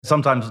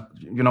Sometimes,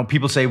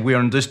 people say we're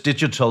in this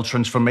digital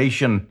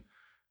transformation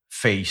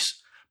phase,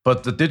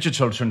 but the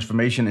digital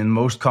transformation in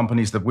most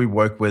companies that we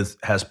work with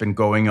has been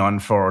going on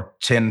for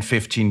 10,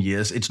 15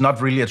 years. It's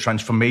not really a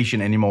transformation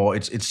anymore.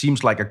 It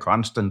seems like a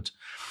constant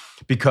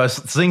because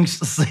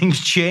things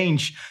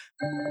change.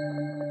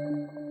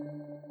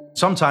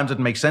 Sometimes it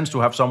makes sense to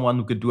have someone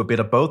who could do a bit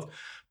of both,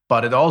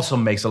 but it also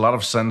makes a lot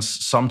of sense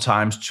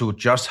sometimes to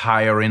just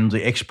hire in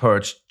the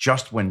experts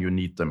just when you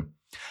need them.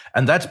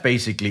 And that's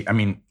basically,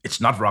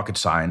 it's not rocket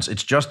science.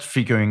 It's just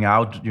figuring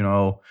out,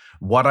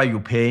 what are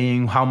you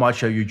paying? How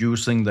much are you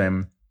using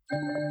them?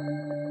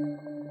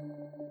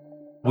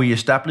 We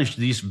establish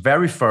these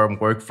very firm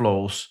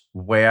workflows.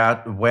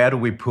 Where do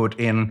we put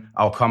in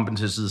our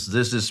competencies?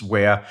 This is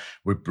where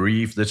we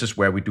brief. This is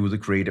where we do the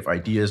creative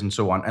ideas and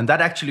so on. And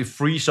that actually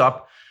frees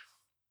up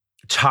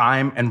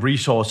time and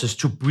resources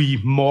to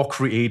be more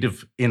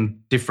creative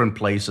in different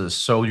places.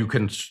 So you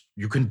can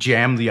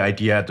jam the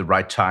idea at the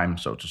right time,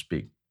 so to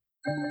speak.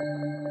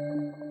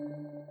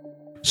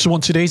 So on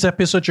today's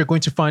episode, you're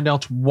going to find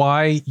out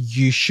why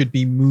you should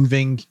be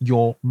moving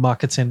your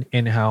marketing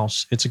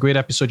in-house. It's a great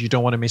episode you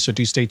don't want to miss, so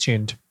do stay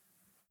tuned.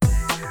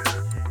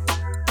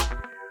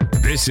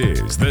 This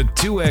is the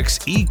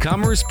 2X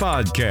E-commerce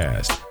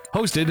podcast,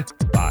 hosted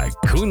by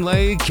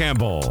Kunle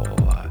Campbell.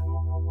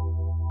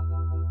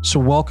 So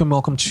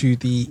welcome to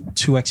the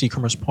 2X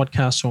E-commerce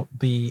podcast. So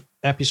the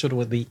episode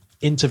with the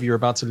interview you're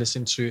about to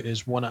listen to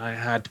is one I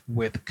had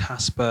with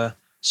Kasper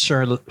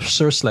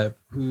Sierslev,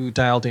 who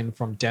dialed in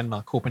from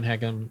Denmark,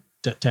 Copenhagen,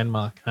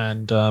 Denmark,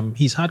 and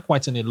he's had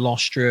quite an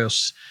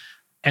illustrious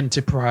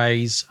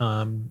enterprise,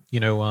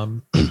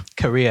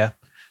 career.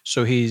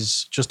 So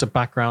he's just a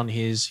background.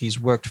 He's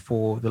worked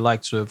for the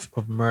likes of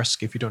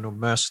Maersk. If you don't know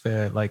Maersk,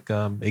 they're like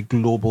a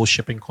global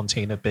shipping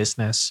container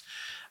business,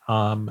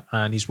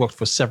 and he's worked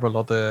for several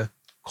other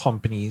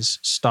companies,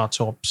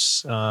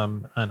 startups,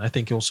 and I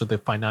think also the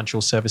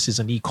financial services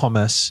and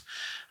e-commerce.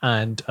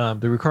 And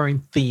the recurring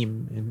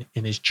theme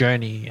in his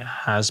journey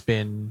has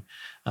been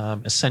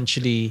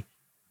essentially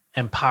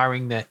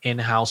empowering the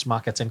in-house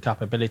marketing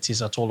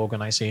capabilities at all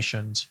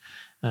organizations.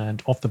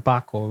 And off the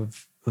back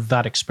of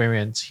that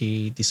experience,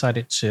 he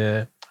decided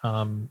to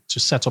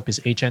set up his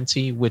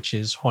agency, which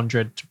is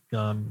 100,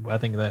 I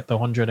think the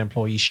 100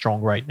 employees strong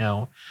right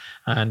now.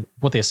 And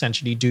what they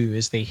essentially do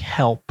is they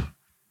help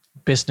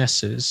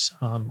businesses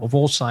of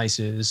all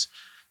sizes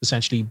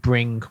essentially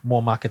bring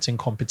more marketing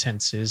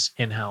competencies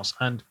in-house.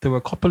 And there were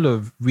a couple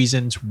of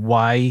reasons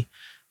why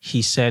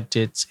he said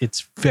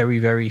it's very,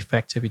 very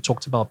effective. He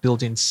talked about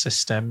building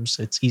systems.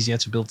 It's easier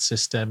to build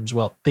systems.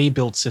 Well, they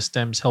build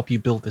systems, help you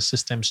build the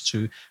systems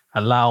to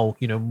allow,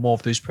 more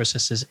of those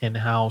processes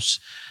in-house,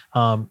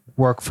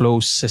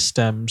 workflows,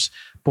 systems.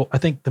 But I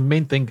think the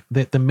main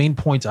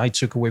point I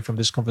took away from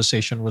this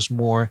conversation was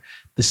more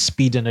the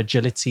speed and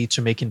agility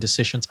to making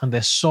decisions. And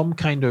there's some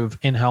kind of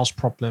in-house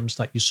problems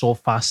that you solve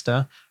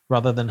faster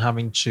rather than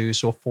having to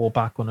sort of fall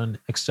back on an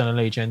external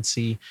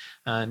agency.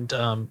 And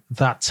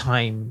that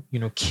time,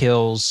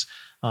 kills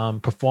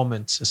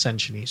performance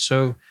essentially.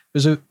 So it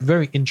was a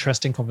very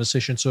interesting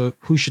conversation. So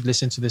who should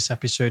listen to this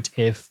episode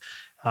if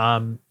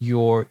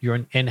you're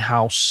an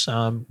in-house,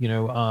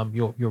 you're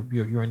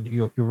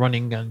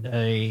running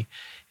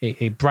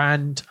a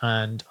brand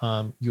and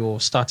you're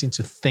starting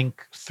to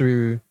think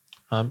through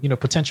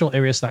potential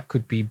areas that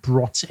could be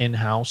brought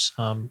in-house.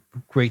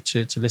 Great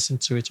to listen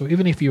to it. Or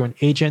even if you're an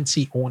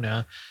agency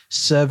owner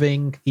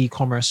serving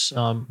e-commerce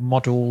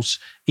models,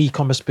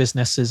 e-commerce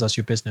businesses as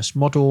your business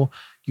model,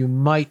 you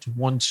might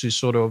want to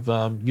sort of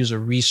use a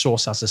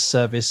resource as a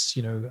service,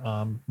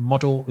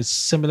 model. It's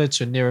similar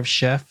to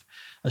Nirav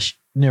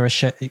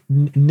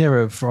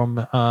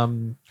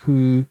from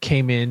who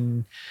came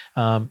in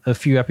a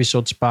few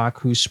episodes back,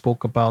 who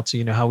spoke about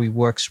how he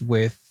works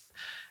with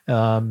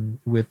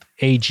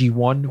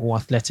AG1 or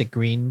Athletic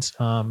Greens,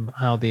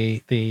 how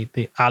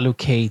they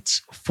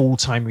allocate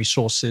full-time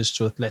resources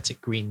to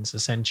Athletic Greens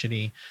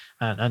essentially,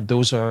 and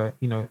those are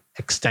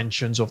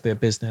extensions of their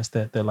business.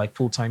 They're like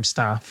full-time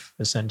staff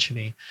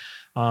essentially.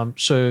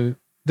 So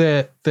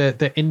they're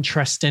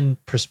interesting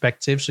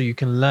perspectives. So you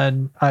can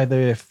learn either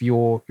if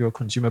you're a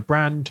consumer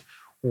brand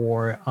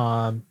or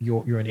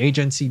you're an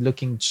agency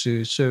looking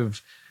to sort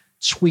of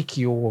tweak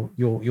your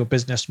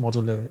business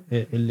model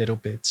a little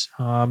bit.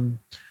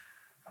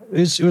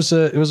 It was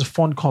a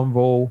fun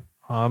convo,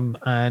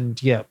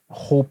 and yeah,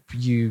 hope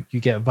you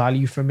get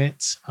value from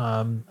it.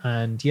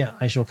 And yeah,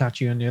 I shall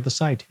catch you on the other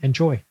side.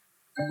 Enjoy.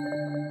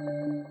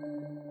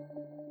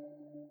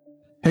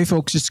 Hey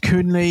folks, it's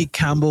Kunle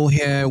Campbell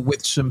here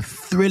with some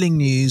thrilling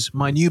news.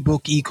 My new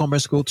book,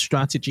 E-commerce Growth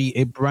Strategy,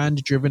 a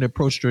brand-driven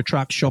approach to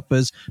attract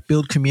shoppers,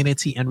 build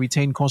community, and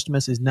retain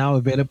customers is now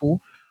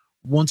available.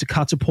 Want to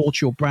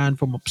catapult your brand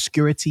from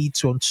obscurity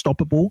to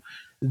unstoppable?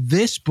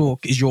 This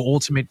book is your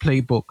ultimate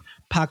playbook,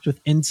 packed with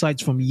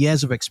insights from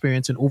years of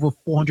experience and over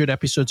 400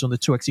 episodes on the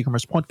 2X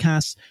E-commerce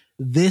podcast.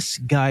 This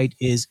guide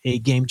is a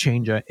game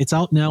changer. It's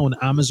out now on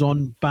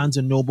Amazon, Barnes &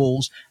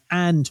 Nobles,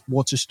 and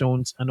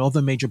Waterstones, and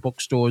other major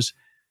bookstores.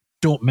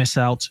 Don't miss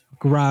out.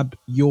 Grab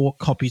your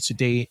copy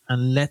today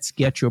and let's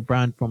get your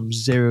brand from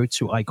zero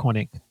to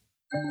iconic.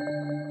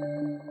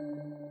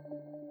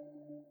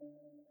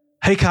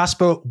 Hey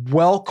Kasper,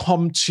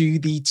 welcome to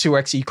the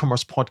 2X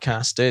e-commerce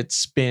podcast.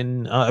 It's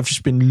been I've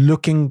just been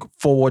looking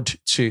forward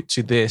to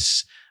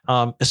this,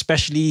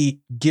 especially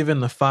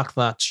given the fact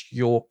that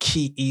your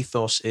key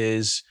ethos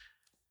is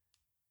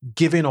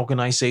giving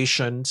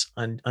organizations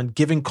and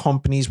giving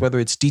companies, whether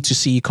it's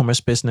D2C e-commerce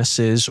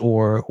businesses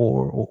or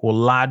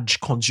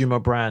large consumer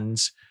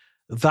brands,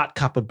 that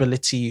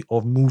capability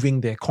of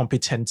moving their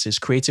competencies,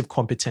 creative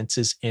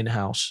competencies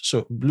in-house.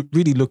 So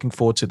really looking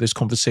forward to this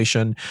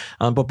conversation.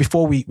 But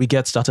before we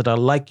get started, I'd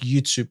like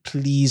you to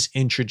please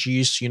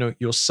introduce,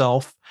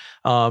 yourself.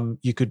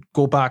 You could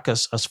go back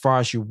as far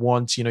as you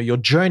want, your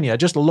journey. I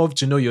just love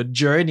to know your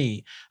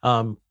journey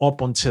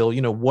up until,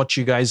 what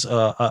you guys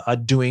are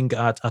doing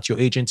at your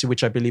agency,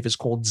 which I believe is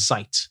called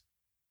Zeit.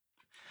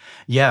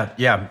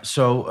 Yeah.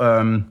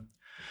 So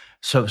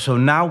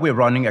now we're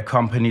running a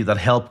company that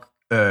helps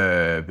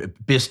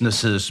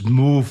businesses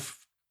move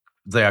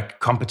their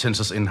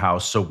competences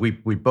in-house. So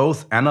we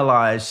both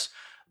analyze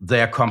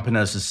their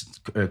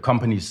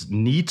companies'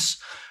 needs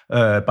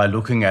by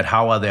looking at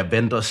how are their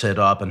vendors set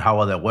up and how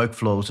are their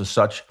workflows as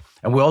such.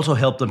 And we also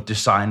help them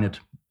design it.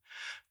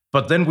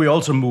 But then we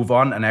also move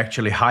on and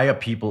actually hire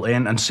people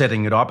in and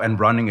setting it up and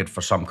running it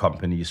for some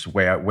companies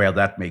where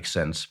that makes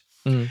sense.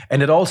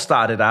 And it all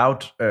started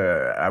out,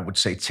 I would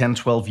say 10,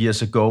 12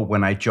 years ago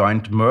when I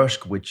joined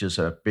Maersk, which is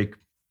a big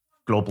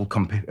global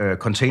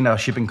container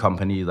shipping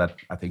company that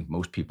I think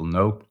most people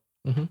know,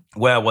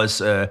 where I was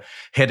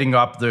heading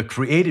up the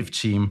creative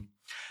team.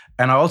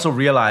 And I also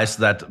realized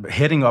that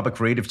heading up a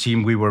creative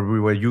team, we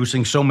were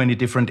using so many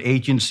different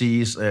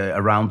agencies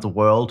around the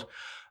world,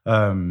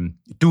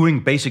 doing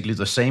basically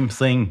the same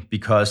thing,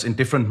 because in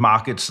different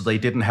markets, they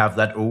didn't have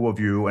that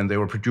overview and they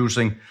were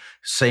producing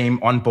same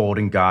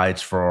onboarding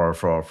guides for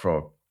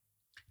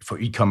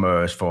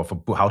e-commerce, for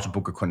how to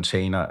book a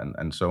container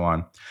and so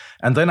on.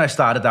 And then I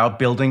started out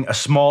building a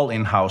small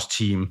in-house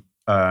team.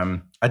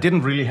 I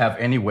didn't really have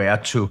anywhere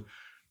to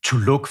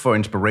look for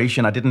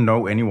inspiration. I didn't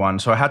know anyone,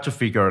 so I had to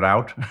figure it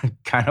out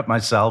kind of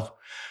myself.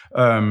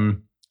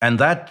 And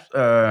that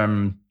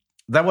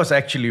was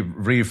actually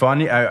really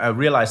funny. I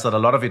realized that a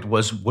lot of it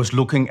was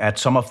looking at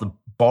some of the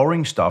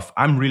boring stuff.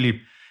 I'm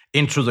really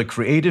into the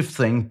creative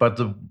thing, but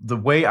the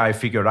way I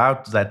figured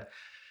out that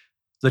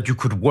you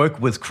could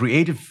work with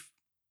creative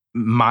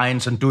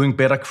minds and doing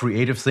better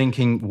creative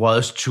thinking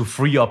was to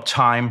free up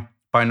time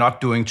by not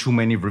doing too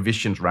many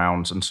revisions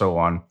rounds and so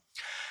on.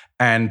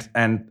 And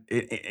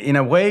in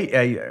a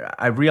way,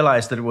 I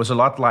realized that it was a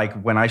lot like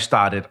when I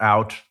started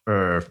out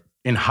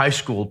in high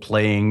school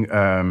playing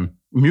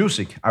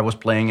music. I was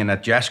playing in a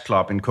jazz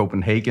club in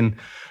Copenhagen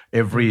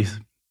every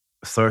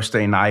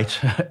Thursday night.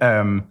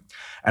 And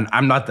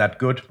I'm not that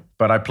good,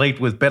 but I played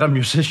with better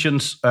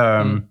musicians.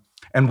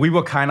 And we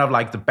were kind of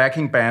like the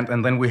backing band,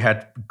 and then we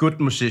had good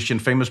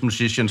musicians, famous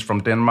musicians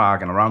from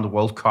Denmark and around the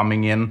world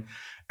coming in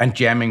and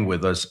jamming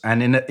with us.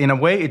 And in a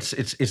way,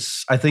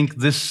 it's I think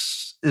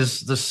this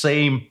is the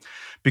same,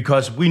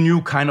 because we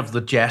knew kind of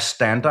the jazz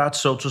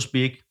standards, so to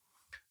speak.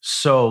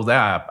 So there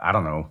are, I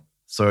don't know,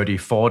 30,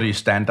 40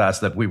 standards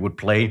that we would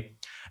play.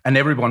 And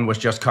everyone was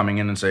just coming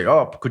in and say,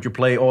 oh, could you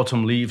play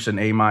Autumn Leaves in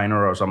A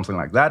minor or something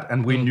like that?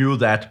 And we knew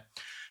that.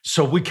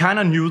 So we kind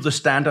of knew the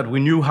standard. We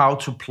knew how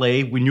to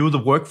play. We knew the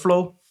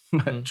workflow,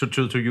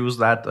 to use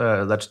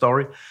that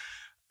story.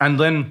 And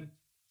then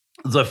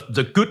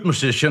the good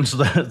musicians,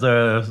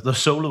 the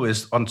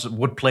soloists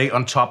would play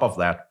on top of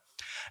that.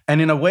 And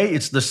in a way,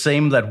 it's the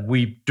same that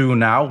we do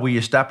now. We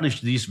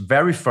establish these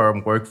very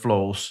firm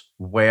workflows.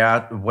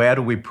 Where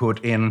do we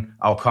put in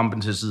our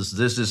competencies?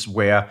 This is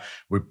where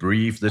we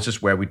brief. This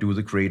is where we do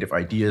the creative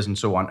ideas and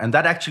so on. And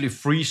that actually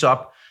frees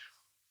up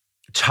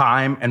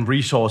time and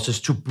resources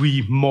to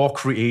be more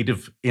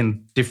creative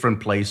in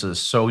different places.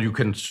 So you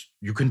can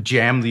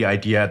jam the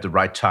idea at the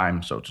right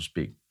time, so to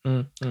speak.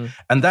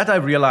 And that I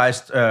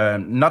realized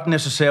not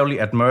necessarily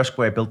at Maersk,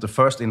 where I built the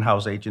first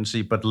in-house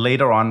agency, but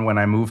later on when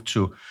I moved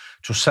to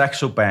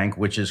Saxo Bank,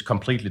 which is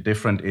completely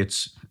different.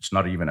 It's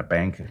not even a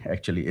bank,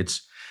 actually.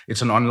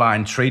 It's an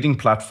online trading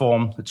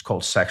platform. It's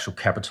called Saxo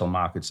Capital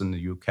Markets in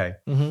the UK.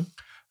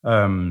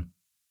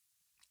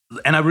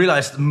 And I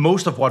realized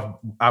most of what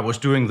I was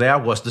doing there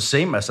was the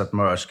same as at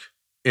Maersk.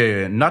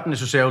 Not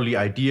necessarily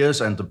ideas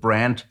and the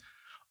brand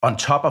on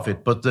top of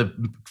it, but the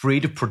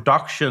creative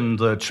production,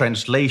 the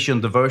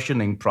translation, the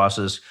versioning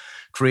process,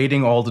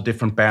 creating all the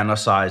different banner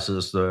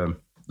sizes, the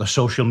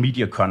social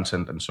media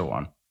content, and so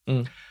on.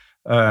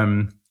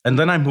 And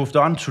then I moved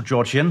on to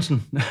George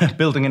Jensen,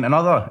 building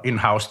another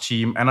in-house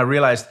team, and I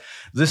realized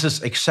this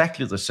is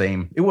exactly the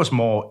same. It was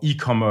more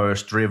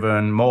e-commerce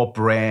driven, more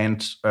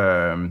brand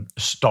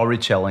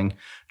storytelling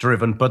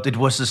driven, but it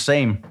was the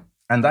same.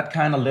 And that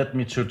kind of led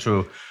me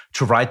to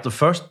write the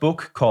first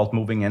book called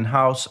Moving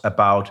In-House,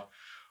 about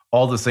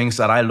all the things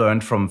that I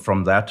learned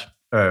from that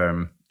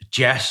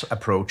jazz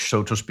approach,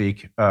 so to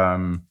speak.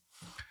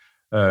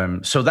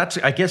 So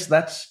I guess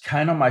that's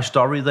kind of my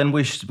story. Then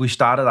we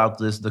started out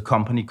the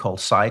company called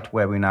Site,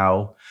 where we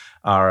now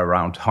are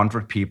around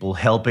 100 people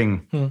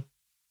helping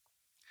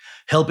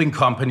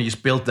companies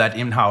build that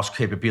in-house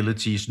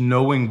capabilities,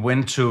 knowing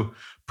when to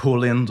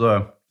pull in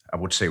I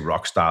would say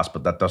rock stars,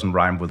 but that doesn't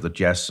rhyme with the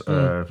jazz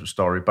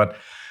story. But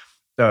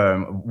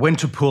when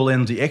to pull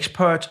in the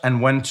experts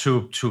and when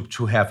to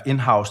have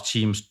in-house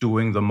teams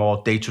doing the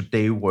more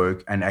day-to-day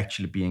work and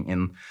actually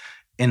being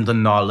in the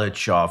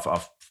knowledge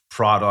of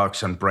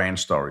products and brand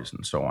stories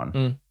and so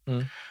on.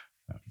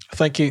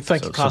 Thank you,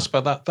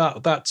 Kasper.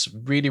 That's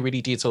really,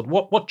 really detailed.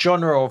 What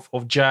genre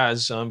of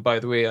jazz, by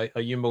the way,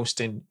 are you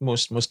most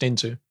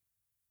into?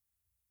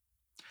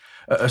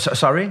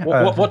 Sorry.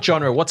 What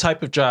genre? What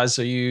type of jazz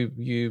are do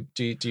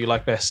you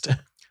like best?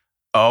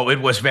 Oh,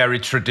 it was very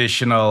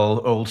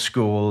traditional, old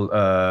school.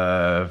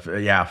 But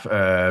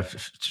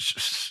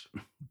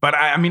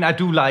I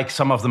do like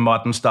some of the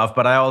modern stuff.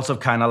 But I also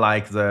kind of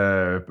like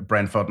the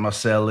Branford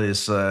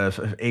Marsalis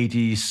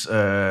 80s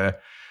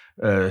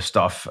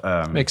stuff.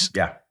 Makes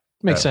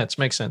sense.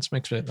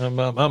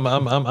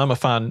 I'm a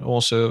fan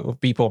also of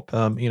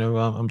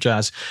bebop,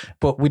 jazz.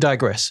 But we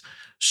digress.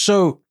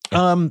 So,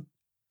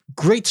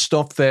 great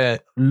stuff there.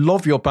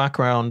 Love your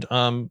background.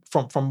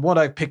 From what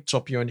I picked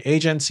up, you're an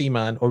agency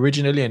man,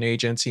 originally an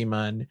agency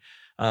man,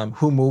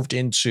 who moved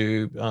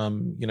into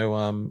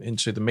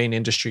into the main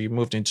industry. You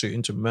moved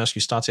into Maersk.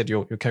 You started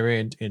your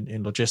career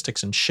in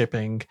logistics and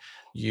shipping.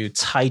 You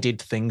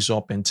tidied things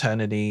up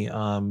internally.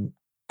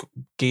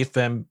 Gave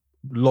them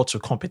lots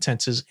of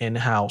competences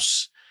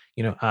in-house,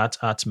 at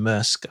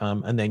Maersk,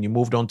 and then you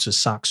moved on to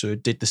Saxo,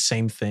 did the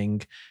same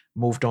thing,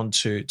 moved on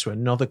to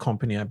another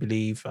company, I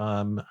believe,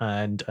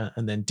 and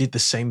then did the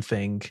same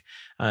thing,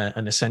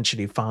 and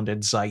essentially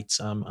founded Zeit,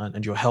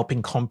 and you're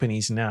helping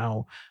companies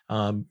now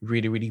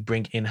really, really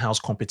bring in-house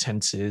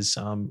competences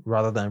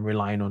rather than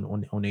relying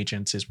on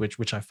agencies,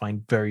 which I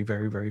find very,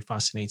 very, very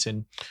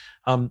fascinating.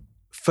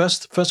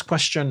 First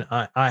question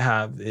I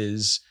have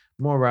is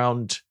more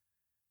around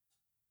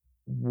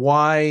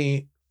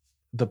why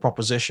the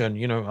proposition,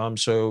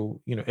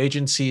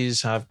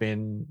 agencies have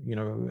been,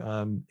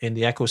 in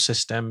the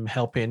ecosystem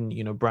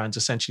helping, brands,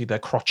 essentially their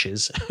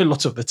crutches a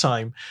lot of the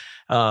time,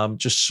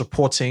 just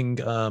supporting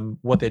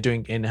what they're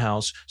doing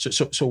in-house.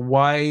 So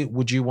why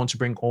would you want to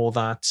bring all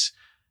that,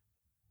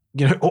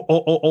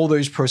 all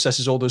those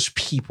processes, all those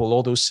people,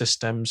 all those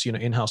systems,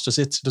 in-house?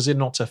 Does it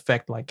not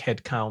affect like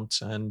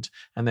headcount and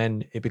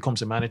then it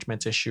becomes a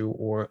management issue,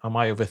 or am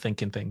I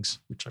overthinking things,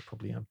 which I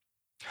probably am?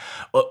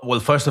 Well,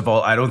 first of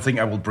all, I don't think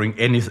I will bring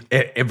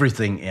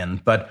everything in,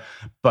 but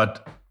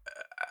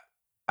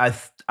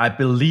I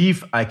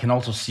believe I can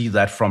also see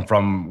that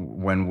from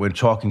when we're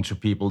talking to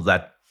people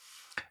that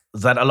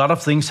a lot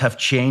of things have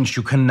changed.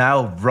 You can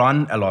now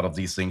run a lot of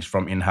these things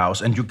from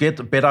in-house, and you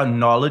get better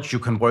knowledge. You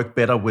can work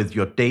better with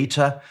your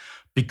data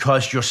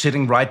because you're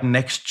sitting right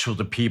next to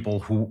the people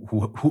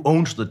who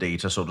owns the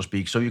data, so to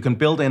speak. So you can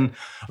build in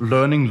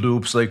learning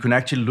loops, so you can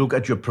actually look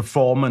at your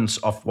performance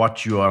of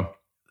what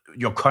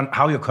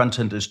how your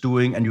content is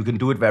doing, and you can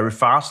do it very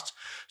fast.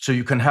 So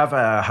you can have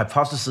a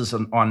hypothesis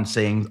on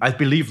saying, I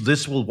believe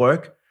this will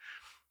work.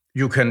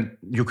 You can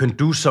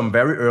do some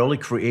very early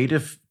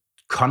creative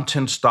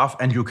content stuff,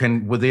 and you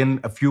can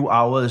within a few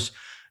hours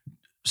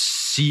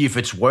see if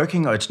it's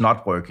working or it's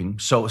not working.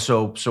 So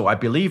I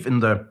believe in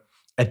the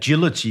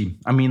agility.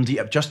 I mean,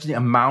 just the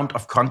amount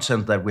of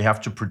content that we have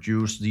to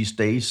produce these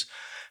days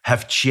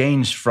have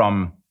changed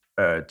from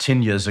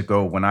 10 years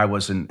ago when I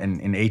was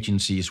in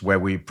agencies where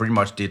we pretty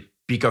much did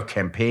bigger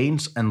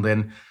campaigns, and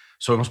then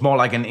so it was more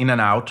like an in and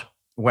out,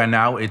 where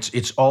now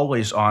it's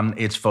always on.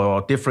 It's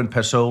for different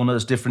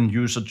personas, different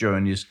user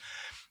journeys,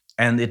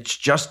 and it's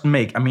just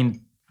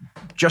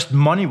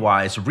money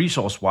wise,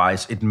 resource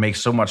wise, it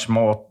makes so much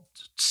more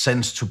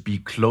sense to be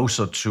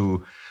closer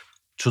to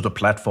the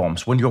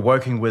platforms. When you're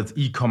working with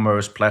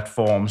e-commerce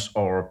platforms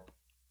or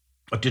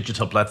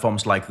digital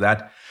platforms like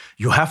that,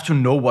 you have to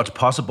know what's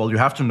possible. You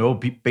have to know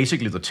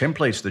basically the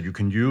templates that you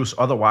can use.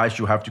 Otherwise,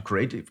 you have to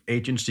create an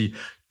agency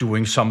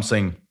doing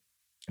something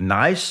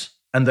nice,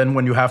 and then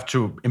when you have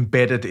to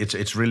embed it,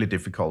 it's really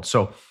difficult.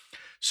 So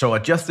I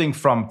just think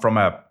from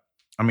a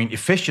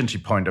efficiency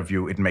point of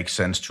view, it makes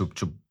sense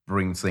to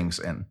bring things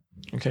in.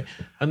 Okay,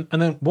 and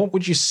then what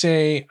would you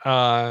say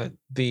are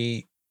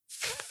the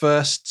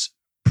first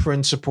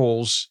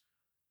principles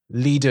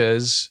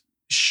leaders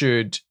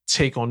should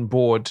take on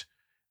board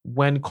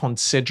when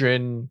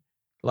considering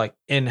like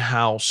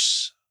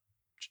in-house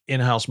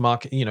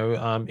market,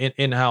 an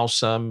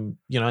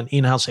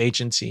in-house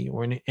agency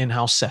or an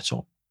in-house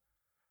setup?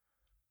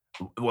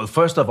 Well,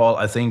 first of all,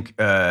 I think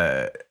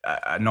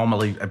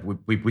normally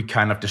we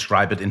kind of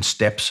describe it in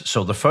steps.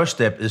 So the first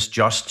step is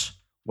just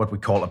what we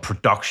call a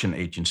production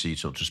agency,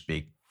 so to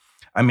speak.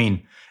 I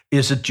mean,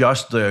 is it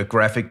just the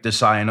graphic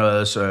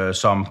designers,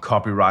 some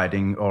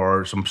copywriting,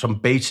 or some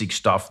basic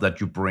stuff that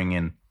you bring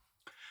in?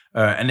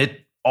 And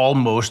it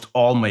almost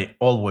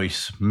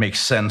always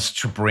makes sense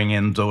to bring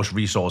in those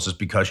resources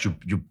because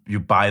you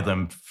buy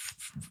them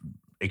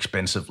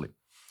expensively.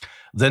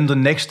 Then the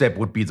next step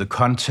would be the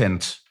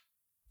content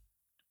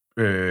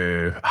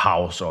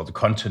house or the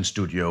content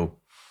studio.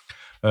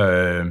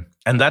 And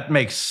that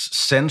makes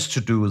sense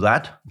to do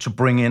that, to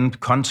bring in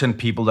content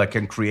people that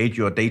can create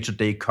your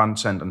day-to-day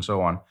content and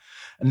so on.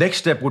 Next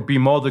step would be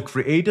more the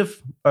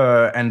creative,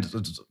 and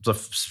the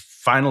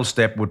final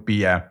step would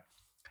be a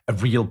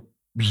real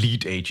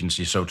lead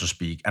agency, so to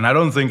speak. And I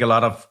don't think a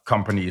lot of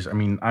companies, I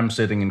mean, I'm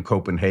sitting in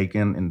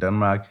Copenhagen in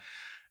Denmark,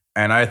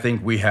 and I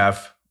think we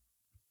have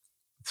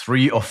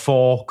 3 or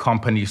 4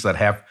 companies that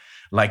have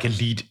like a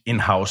lead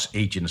in-house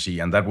agency,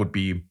 and that would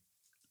be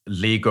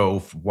Lego,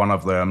 one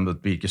of them, the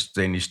biggest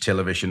Danish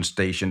television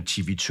station,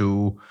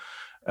 TV2,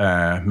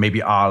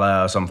 maybe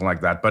Arla or something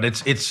like that. But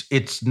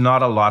it's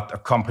not a lot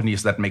of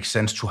companies that make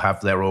sense to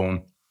have their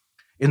own.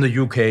 In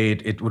the UK,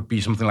 it would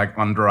be something like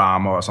Under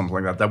Armour or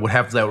something like that would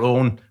have their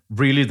own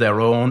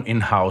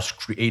in-house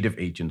creative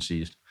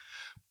agencies.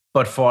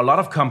 But for a lot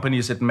of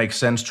companies, it makes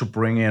sense to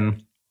bring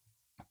in,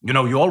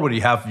 you already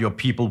have your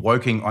people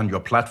working on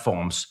your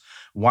platforms.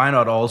 Why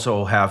not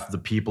also have the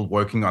people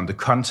working on the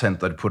content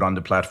that put on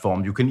the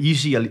platform? You can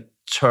easily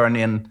turn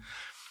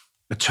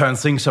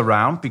things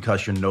around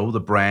because you know the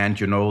brand,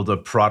 you know the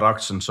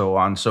products and so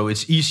on. So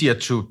it's easier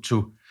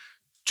to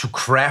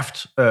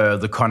craft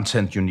the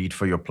content you need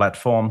for your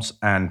platforms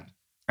and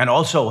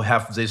also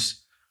have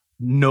this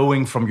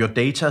knowing from your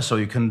data, so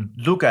you can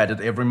look at it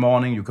every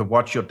morning. You can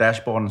watch your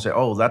dashboard and say,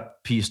 oh,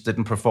 that piece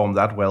didn't perform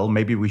that well.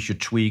 Maybe we should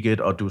tweak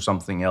it or do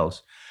something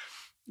else.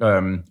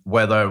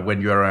 Whether when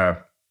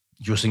you're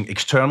using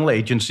external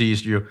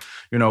agencies,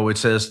 it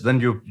says then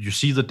you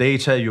see the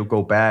data, you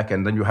go back,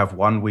 and then you have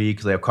 1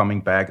 week, they're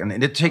coming back, and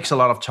it takes a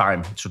lot of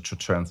time to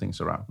turn things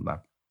around from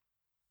that.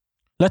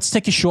 Let's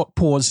take a short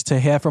pause to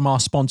hear from our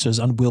sponsors,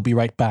 and we'll be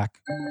right back.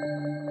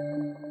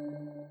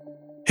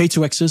 Hey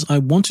 2Xers, I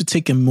want to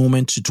take a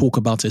moment to talk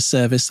about a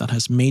service that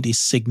has made a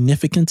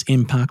significant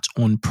impact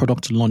on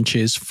product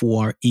launches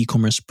for our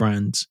e-commerce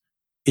brands.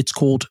 It's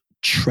called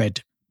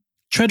Tread.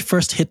 Tread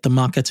first hit the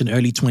market in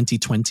early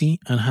 2020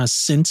 and has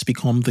since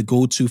become the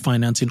go-to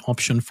financing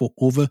option for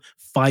over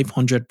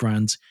 500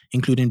 brands,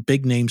 including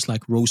big names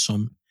like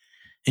Rosom.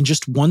 In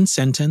just one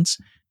sentence,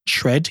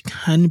 Tread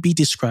can be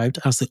described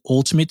as the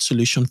ultimate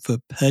solution for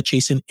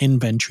purchasing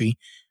inventory,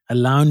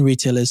 allowing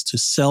retailers to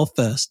sell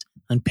first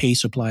and pay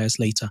suppliers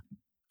later.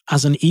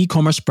 As an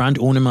e-commerce brand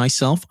owner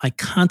myself, I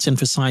can't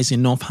emphasize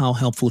enough how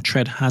helpful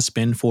Tread has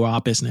been for our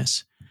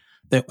business.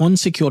 Their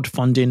unsecured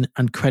funding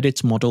and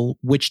credit model,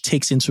 which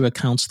takes into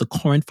account the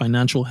current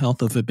financial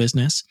health of a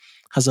business,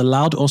 has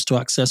allowed us to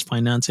access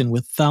financing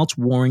without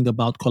worrying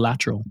about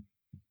collateral.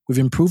 We've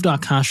improved our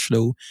cash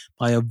flow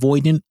by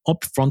avoiding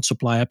upfront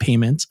supplier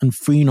payments and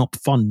freeing up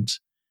funds.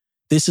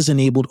 This has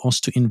enabled us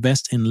to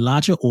invest in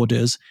larger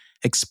orders,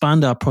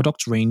 expand our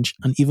product range,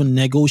 and even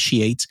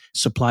negotiate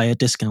supplier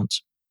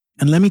discounts.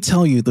 And let me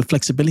tell you, the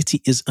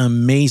flexibility is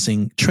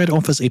amazing. Tread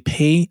offers a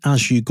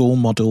pay-as-you-go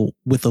model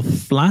with a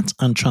flat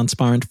and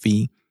transparent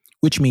fee,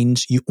 which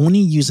means you only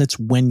use it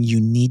when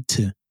you need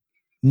to.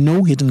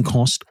 No hidden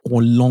cost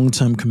or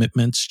long-term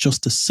commitments,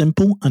 just a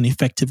simple and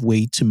effective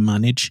way to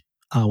manage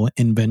our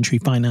inventory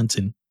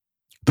financing.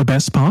 The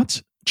best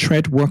part?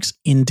 Tread works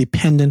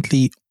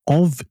independently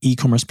of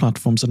e-commerce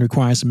platforms and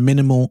requires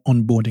minimal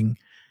onboarding.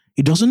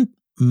 It doesn't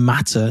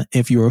matter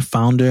if you're a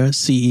founder,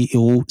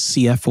 CEO,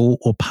 CFO,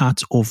 or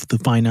part of the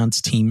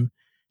finance team.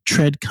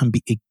 Tread can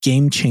be a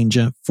game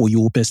changer for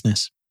your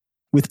business.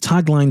 With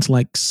taglines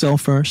like sell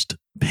first,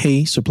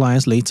 pay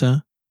suppliers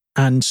later,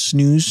 and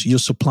snooze your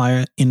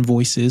supplier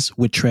invoices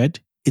with Tread,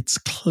 it's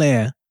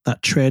clear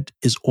that Tread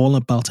is all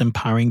about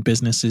empowering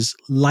businesses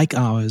like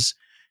ours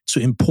to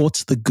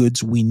import the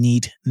goods we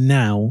need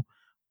now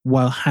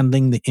while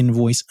handling the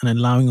invoice and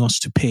allowing us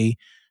to pay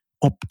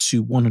up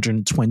to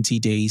 120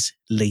 days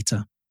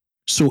later.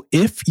 So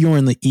if you're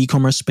in the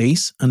e-commerce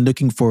space and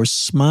looking for a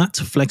smart,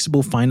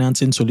 flexible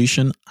financing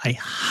solution, I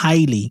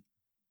highly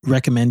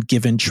recommend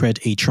giving Tread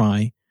a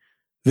try.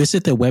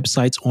 Visit their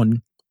website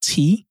on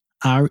treyd.io.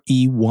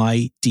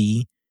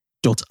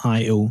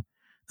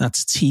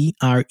 That's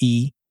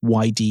treyd.io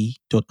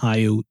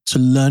to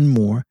learn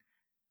more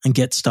and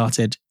get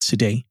started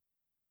today.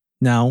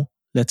 Now,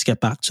 let's get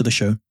back to the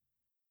show.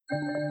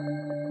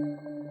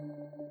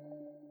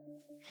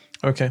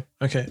 Okay.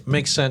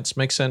 Makes sense.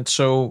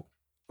 So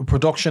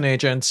production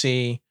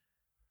agency,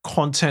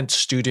 content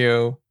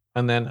studio,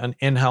 and then an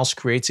in-house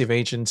creative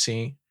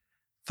agency.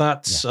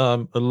 That's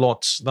a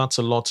lot. That's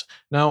a lot.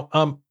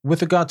 Now,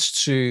 with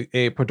regards to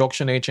a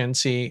production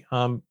agency,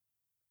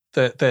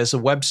 there's a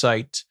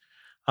website.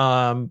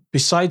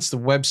 Besides the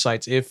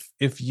website,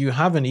 if you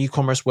have an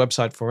e-commerce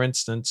website, for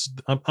instance,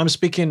 I'm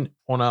speaking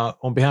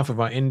on behalf of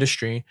our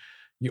industry,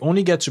 you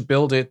only get to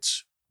build it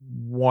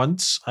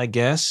once, I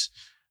guess.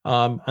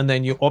 And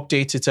then you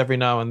update it every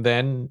now and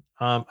then.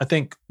 I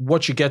think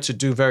what you get to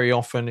do very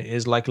often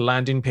is like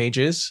landing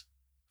pages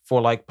for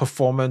like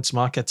performance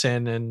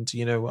marketing and,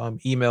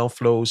 email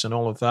flows and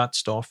all of that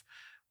stuff.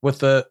 With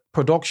the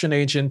production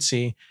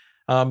agency,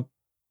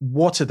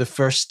 what are the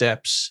first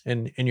steps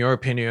in your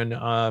opinion?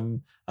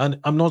 And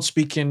I'm not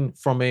speaking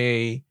from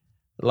a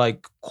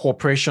like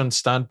corporation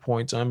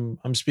standpoint.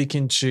 I'm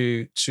speaking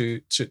to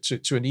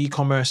an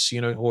e-commerce,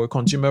 or a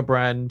consumer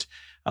brand,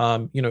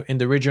 in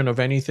the region of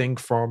anything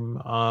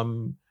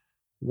from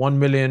 1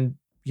 million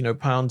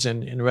pounds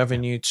in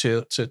revenue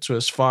to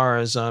as far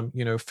as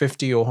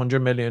 50 or 100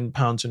 million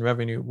pounds in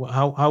revenue.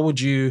 How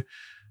would you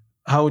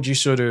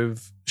sort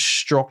of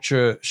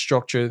structure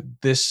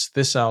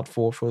this out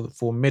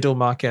for middle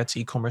market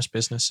e-commerce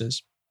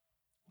businesses?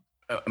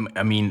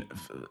 I mean,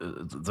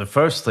 the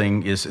first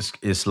thing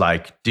is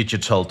like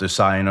digital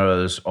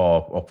designers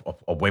or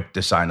web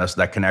designers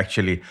that can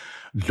actually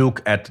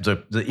look at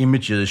the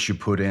images you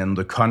put in,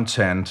 the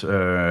content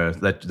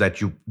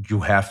that you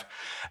have,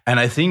 and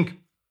I think.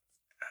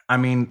 I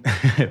mean,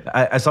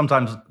 I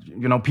sometimes,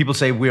 people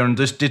say we're in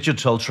this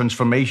digital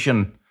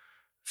transformation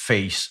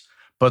phase,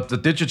 but the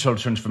digital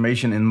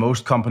transformation in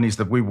most companies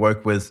that we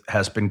work with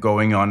has been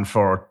going on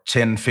for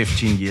 10,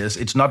 15 years.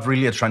 It's not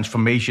really a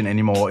transformation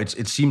anymore.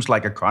 It seems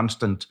like a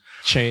constant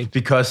change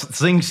because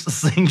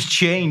things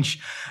change.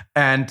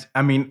 And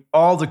I mean,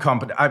 all the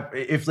company,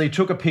 if they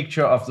took a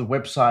picture of the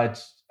website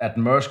at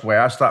Maersk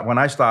when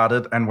I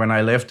started and when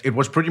I left, it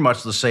was pretty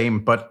much the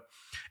same. But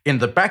in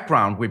the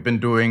background, we've been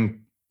doing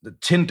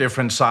 10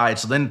 different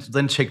sites,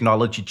 then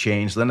technology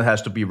changed, then it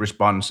has to be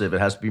responsive, it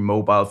has to be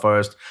mobile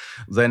first,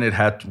 then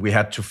we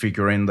had to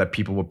figure in that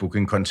people were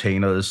booking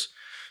containers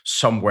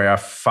somewhere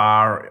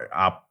far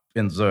up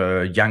in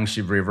the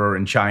Yangtze River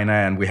in China,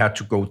 and we had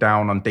to go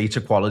down on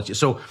data quality.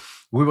 So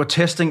we were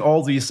testing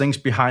all these things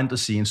behind the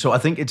scenes. So I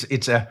think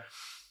it's a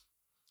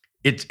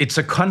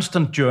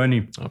constant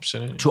journey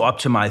Absolutely. To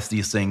optimize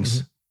these things.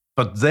 Mm-hmm.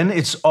 But then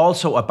it's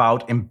also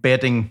about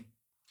embedding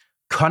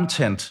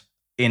content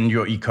in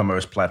your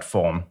e-commerce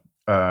platform.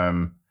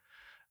 When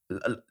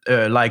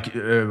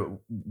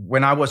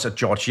I was at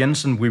George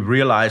Jensen, we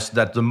realized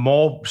that the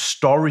more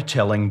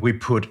storytelling we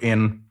put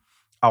in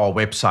our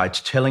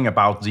websites, telling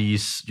about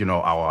these,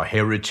 our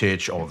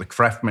heritage or the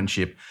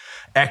craftsmanship,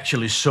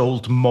 actually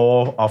sold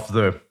more of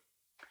the,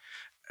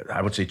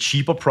 I would say,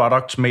 cheaper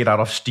products made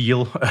out of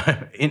steel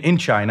in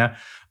China.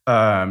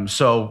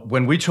 So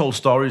when we told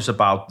stories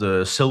about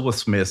the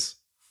silversmith,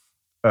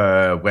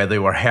 where they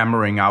were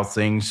hammering out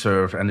things,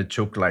 and it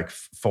took like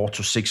 4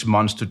 to 6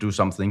 months to do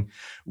something,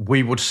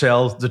 we would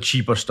sell the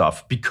cheaper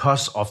stuff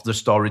because of the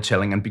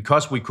storytelling and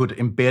because we could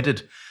embed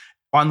it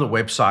on the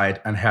website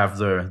and have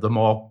the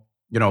more,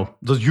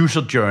 the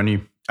user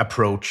journey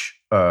approach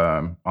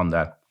on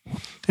that.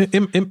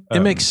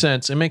 It makes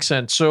sense. It makes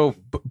sense. So,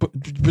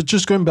 but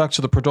just going back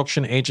to the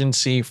production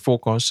agency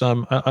focus,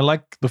 I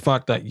like the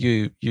fact that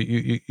you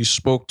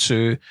spoke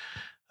to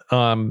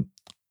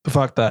the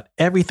fact that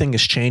everything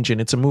is changing.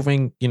 It's a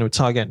moving,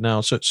 target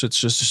now. So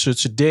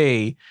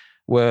today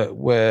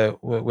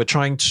we're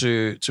trying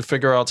to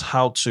figure out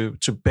how to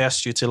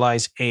best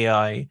utilize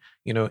AI,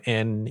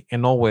 in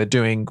all we're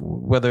doing,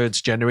 whether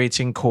it's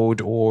generating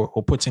code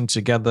or putting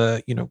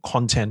together,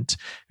 content.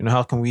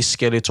 How can we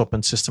scale it up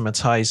and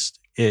systematize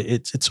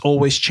it? It's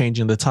always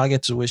changing. The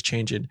target's always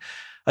changing.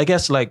 I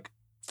guess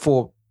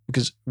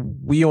because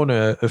we own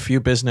a few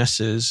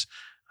businesses,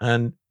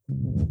 and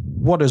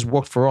what has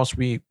worked for us,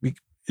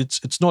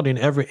 it's not in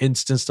every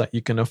instance that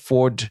you can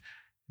afford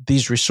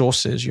these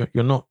resources.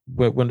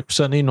 We're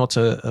certainly not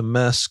a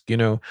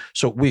Maersk,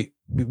 so we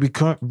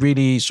can't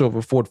really sort of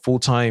afford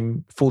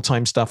full-time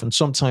staff. And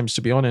sometimes,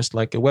 to be honest,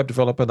 like a web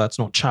developer that's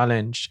not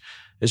challenged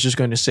is just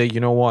going to say,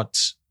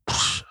 what,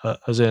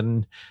 as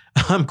in,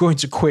 I'm going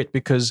to quit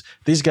because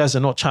these guys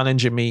are not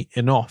challenging me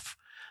enough.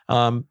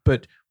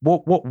 But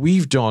what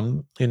we've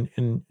done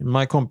in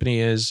my company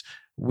is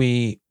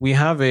we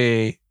have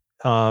a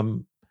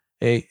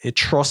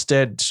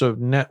trusted sort of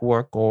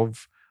network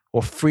of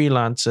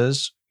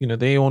freelancers.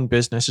 They own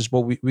businesses,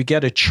 but we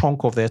get a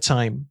chunk of their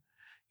time.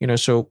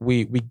 So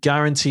we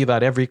guarantee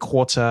that every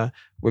quarter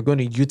we're going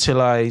to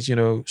utilize,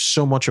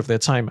 so much of their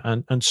time,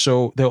 and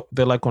so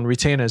they're like on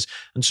retainers.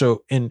 And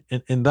so in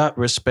that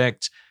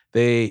respect,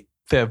 they're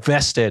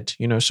vested.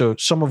 So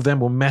some of them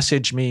will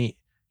message me,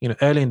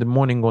 early in the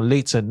morning or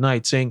late at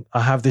night saying,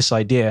 I have this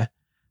idea,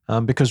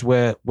 because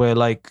we're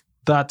like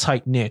that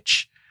tight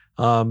niche.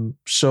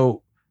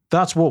 So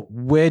that's what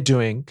we're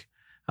doing.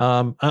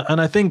 And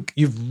I think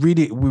we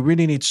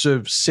really need to sort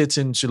of sit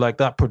into like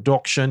that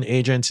production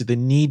agency, the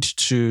need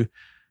to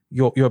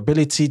your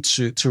ability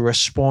to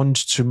respond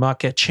to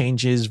market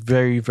changes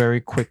very,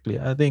 very quickly.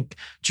 I think,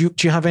 do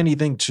you have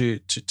anything to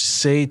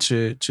say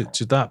to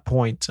that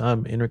point,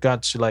 in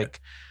regards to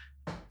like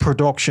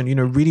production,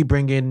 really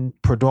bring in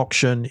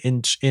production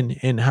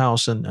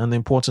in-house and the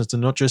importance of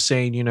not just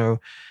saying,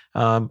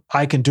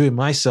 I can do it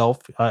myself.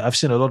 I've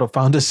seen a lot of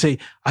founders say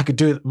I could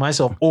do it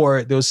myself,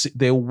 or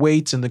they'll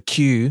wait in the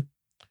queue,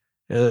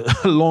 a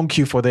long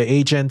queue for their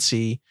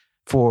agency,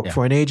 for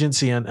an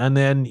agency, and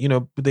then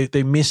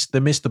they miss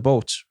the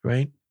boat,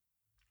 right?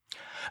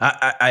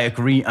 I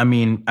agree. I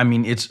mean,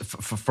 it's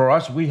for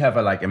us. We have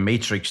a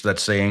matrix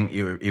that's saying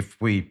if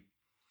we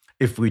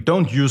if we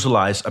don't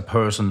utilize a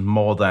person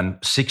more than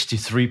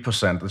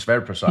 63%, it's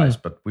very precise,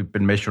 but we've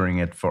been measuring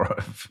it for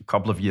a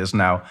couple of years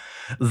now,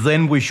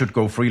 then we should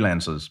go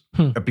freelancers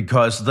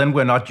because then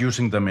we're not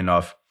using them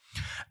enough.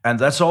 And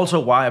that's also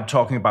why I'm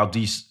talking about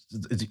these,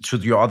 to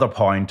your other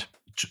point,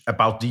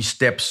 about these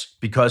steps,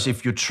 because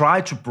if you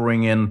try to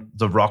bring in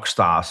the rock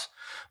stars,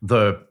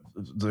 the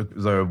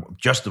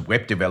just the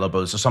web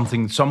developers or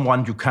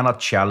someone you cannot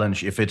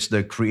challenge, if it's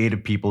the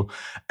creative people,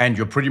 and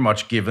you're pretty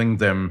much giving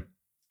them,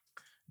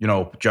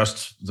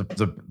 just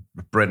the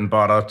bread and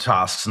butter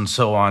tasks and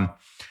so on,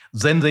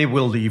 then they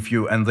will leave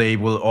you and they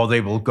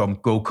will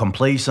go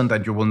complacent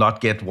and you will not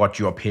get what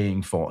you're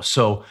paying for.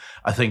 So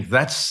I think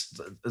that's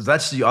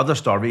the other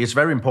story. It's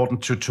very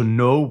important to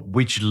know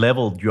which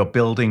level you're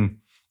building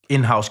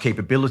in-house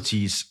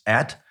capabilities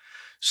at,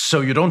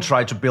 so you don't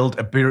try to build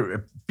a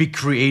big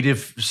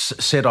creative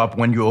setup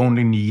when you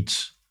only need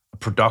a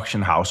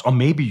production house, or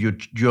maybe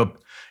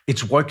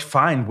it's worked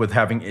fine with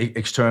having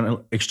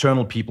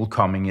external people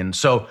coming in.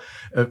 So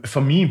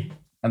for me,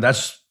 and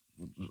that's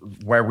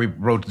where we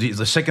wrote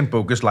the second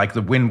book, is like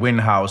the win-win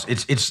house.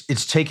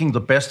 It's taking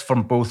the best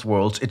from both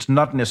worlds. It's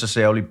not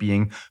necessarily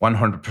being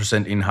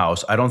 100%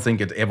 in-house. I don't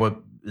think it ever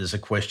is a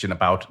question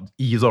about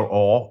either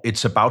or.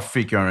 It's about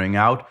figuring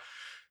out,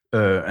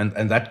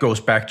 and that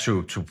goes back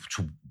to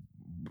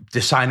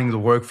designing the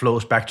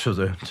workflows, back to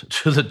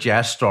the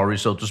jazz story,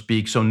 so to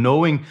speak. So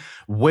knowing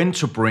when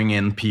to bring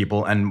in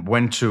people and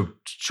when to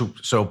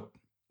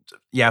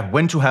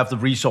have the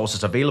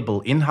resources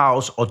available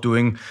in-house, or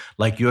doing,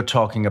 like you're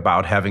talking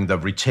about, having the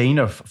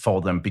retainer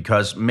for them,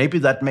 because maybe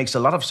that makes a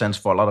lot of sense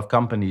for a lot of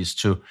companies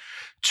to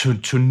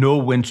know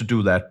when to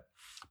do that.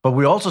 But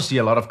we also see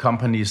a lot of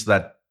companies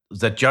that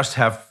just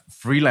have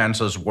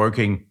freelancers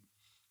working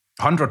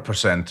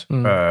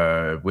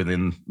 100%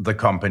 within the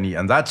company,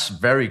 and that's a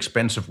very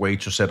expensive way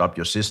to set up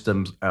your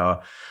systems.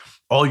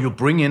 Or you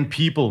bring in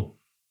people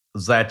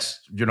that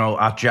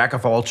are jack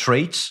of all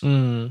trades,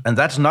 and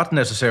that's not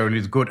necessarily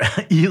good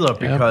either,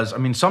 because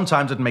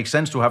sometimes it makes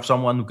sense to have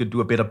someone who could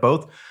do a bit of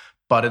both,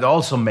 but it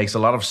also makes a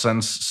lot of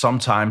sense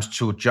sometimes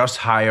to just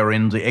hire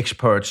in the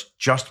experts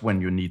just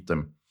when you need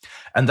them.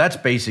 And that's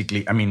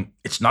basically,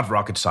 it's not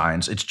rocket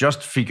science. It's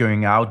just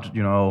figuring out,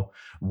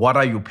 what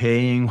are you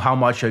paying, how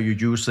much are you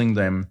using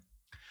them.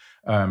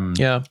 And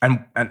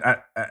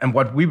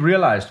what we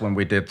realized when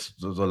we did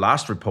the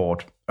last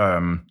report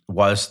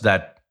was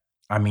that,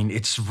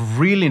 it's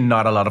really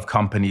not a lot of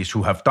companies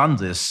who have done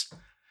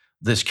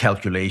this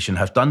calculation,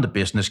 have done the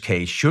business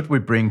case. Should we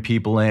bring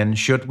people in?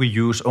 Should we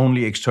use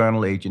only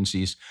external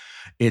agencies?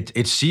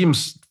 It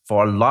seems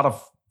for a lot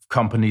of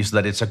companies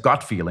that it's a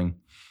gut feeling.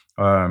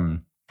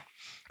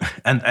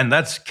 And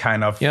that's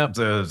kind of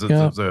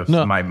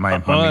my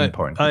main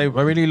point. I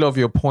really love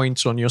your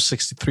point on your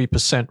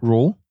 63%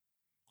 rule.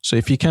 So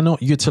if you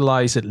cannot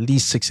utilize at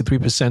least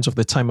 63% of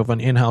the time of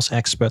an in-house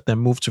expert, then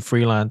move to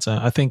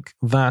freelancer. I think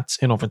that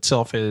in of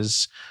itself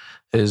is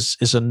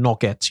a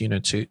nugget,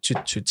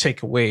 to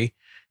take away,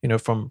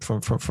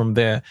 from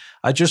there.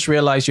 I just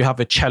realized you have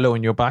a cello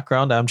in your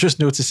background. I'm just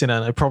noticing,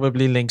 and it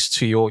probably links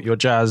to your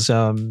jazz.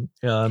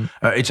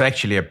 It's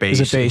actually a bass.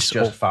 It's a bass. It's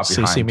just far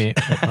behind. See me.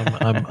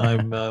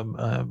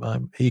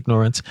 I'm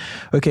ignorant.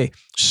 Okay,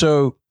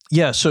 so.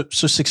 Yeah, so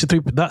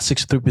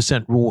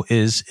 63% rule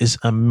is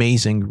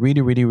amazing. Really,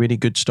 really, really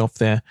good stuff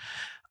there.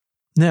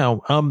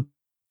 Now,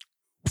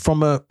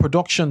 from a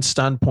production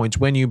standpoint,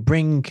 when you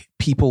bring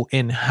people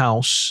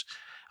in-house,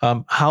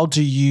 how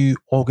do you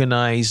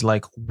organize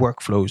like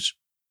workflows,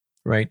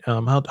 right?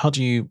 How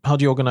do you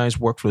organize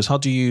workflows? How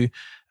do you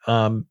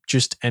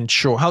just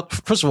ensure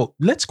first of all,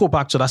 let's go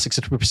back to that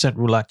 63%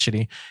 rule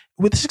actually.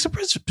 With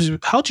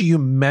 63%, how do you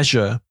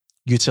measure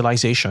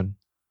utilization?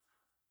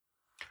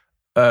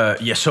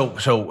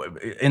 So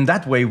in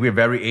that way, we're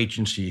very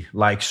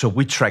agency-like. So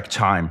we track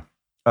time,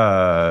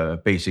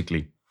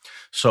 basically.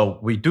 So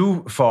we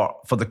do for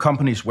the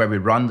companies where we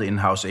run the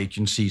in-house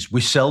agencies, we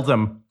sell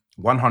them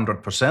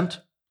 100%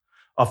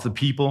 of the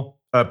people,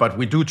 but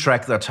we do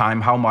track their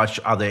time. How much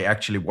are they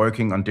actually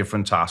working on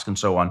different tasks and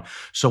so on?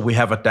 So we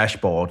have a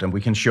dashboard and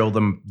we can show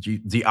them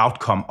the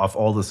outcome of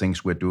all the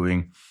things we're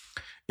doing,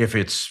 if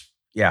it's,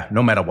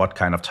 no matter what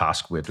kind of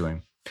task we're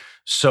doing.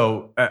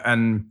 So,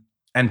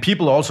 and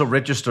people also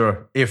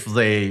register if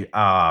they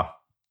are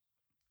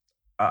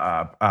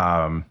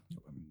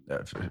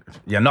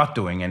not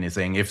doing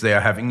anything, if they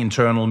are having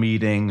internal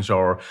meetings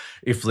or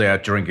if they are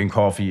drinking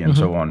coffee and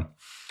so on.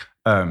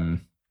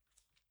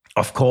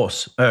 Of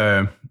course,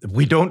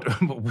 we don't.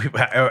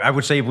 I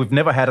would say we've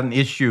never had an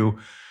issue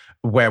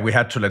where we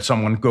had to let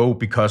someone go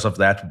because of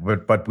that.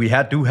 But we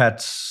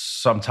had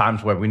some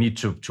times where we need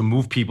to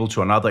move people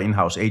to another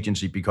in-house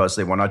agency because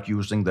they were not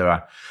using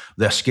their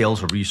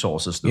skills or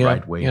resources the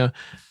right way. Yeah.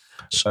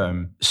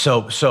 And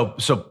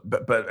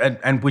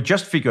we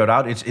just figured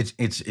out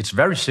it's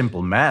very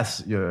simple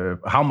math.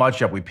 How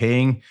much are we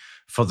paying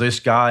for this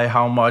guy?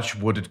 How much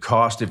would it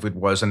cost if it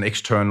was an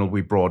external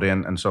we brought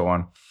in, and so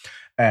on.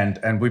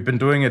 And we've been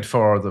doing it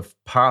for the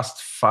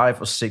past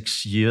 5 or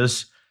 6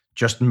 years,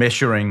 just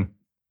measuring,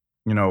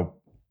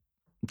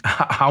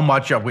 how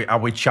much are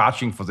we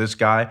charging for this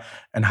guy,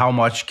 and how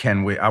much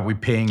are we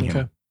paying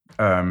him?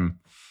 And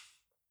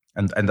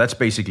that's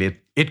basically it.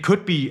 It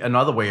could be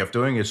another way of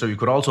doing it. So you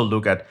could also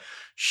look at,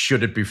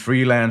 should it be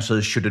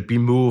freelancers? Should it be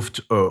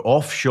moved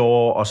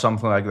offshore or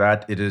something like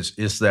that?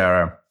 Is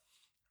there?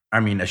 I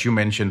mean, as you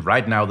mentioned,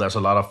 right now there's a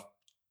lot of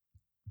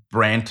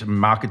brand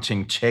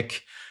marketing,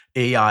 tech,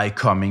 AI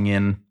coming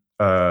in,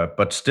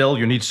 but still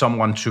you need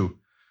someone to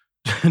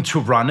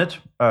run it.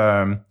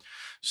 Yeah.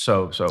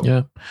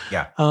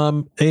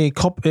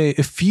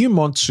 A few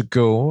months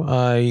ago,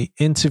 I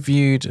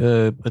interviewed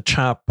a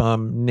chap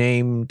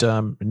named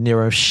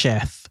Nirav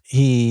Sheth.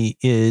 He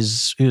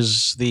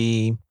is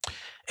the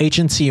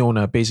agency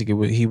owner.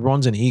 Basically, he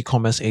runs an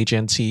e-commerce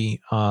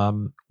agency,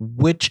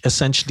 which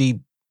essentially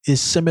is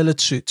similar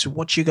to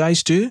what you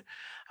guys do,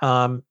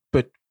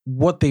 but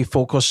what they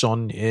focus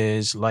on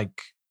is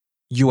like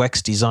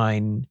UX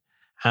design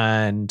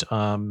and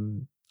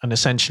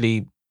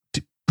essentially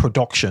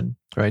production,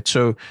 right?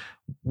 So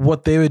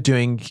what they were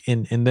doing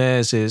in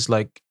theirs is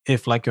like,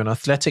 if like you're an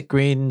Athletic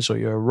Greens or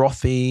you're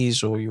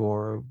Rothy's or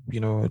you're,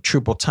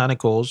 True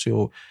Botanicals,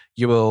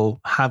 you will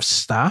have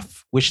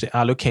staff which they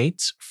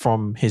allocate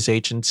from his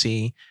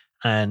agency,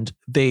 and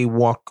they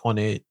work on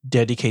a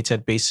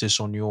dedicated basis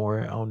on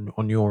your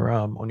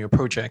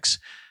projects.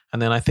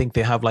 And then I think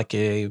they have like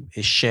a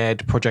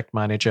shared project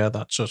manager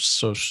that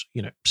sort of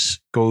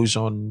goes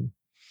on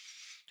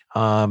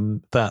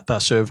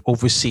that sort of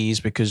oversees,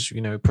 because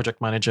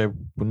project manager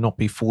would not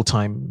be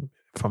full-time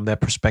from their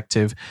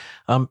perspective.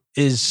 Do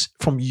you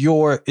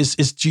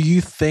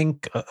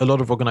think a lot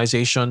of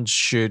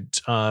organizations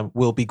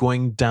will be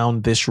going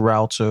down this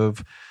route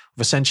of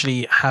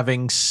essentially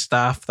having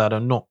staff that are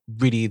not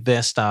really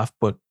their staff,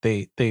 but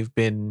they've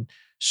been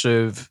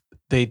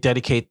they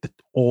dedicate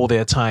all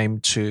their time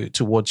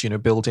towards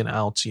building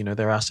out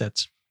their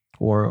assets,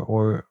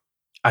 or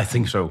I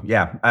think so.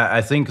 Yeah,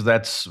 I think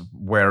that's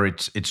where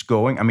it's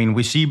going. I mean,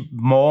 we see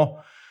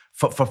more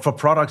for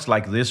products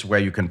like this, where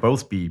you can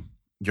both be,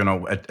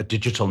 a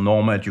digital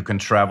nomad, you can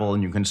travel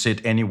and you can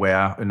sit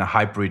anywhere in a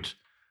hybrid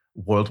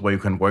world where you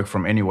can work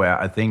from anywhere.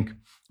 I think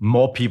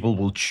more people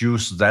will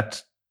choose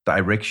that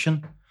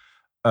direction.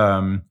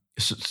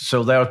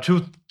 So there are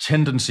two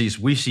tendencies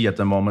we see at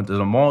the moment.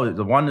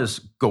 The one is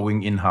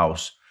going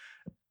in-house.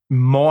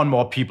 More and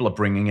more people are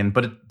bringing in,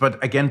 but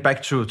again,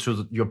 back to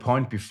your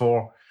point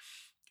before,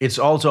 it's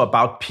also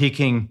about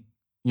picking,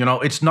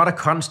 it's not a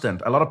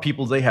constant. A lot of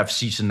people, they have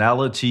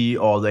seasonality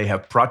or they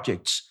have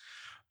projects.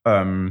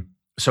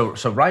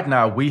 So right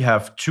now we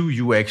have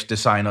 2 UX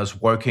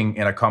designers working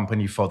in a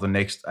company for the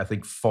next, I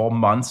think, 4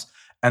 months,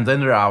 and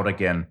then they're out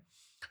again.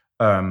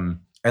 And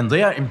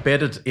they are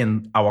embedded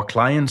in our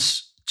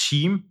client's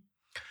team,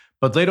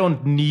 but they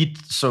don't need,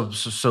 so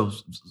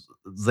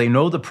they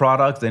know the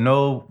product, they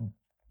know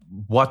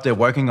what they're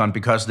working on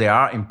because they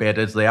are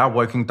embedded. They are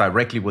working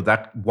directly with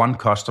that one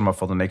customer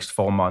for the next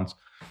 4 months.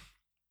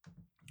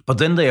 But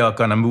then they are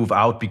going to move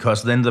out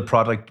because then the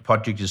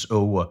project is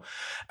over.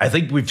 I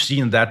think we've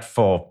seen that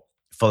for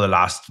the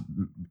last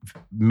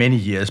many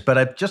years, but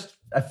I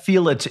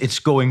feel it's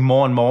going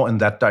more and more in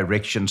that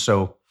direction.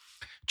 So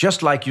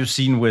just like you've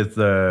seen with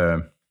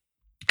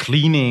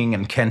cleaning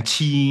and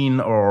canteen,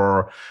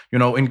 or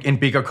in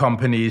bigger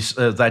companies,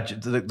 that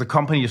the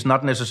company is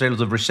not necessarily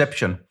the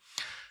reception.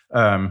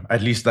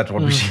 At least that's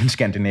what we see in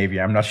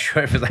Scandinavia. I'm not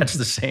sure if that's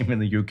the same in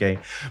the UK,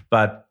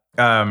 but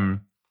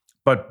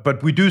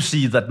we do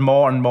see that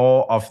more and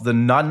more of the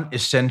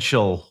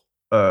non-essential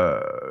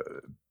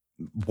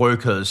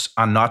workers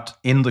are not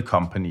in the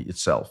company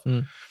itself.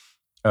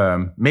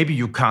 Maybe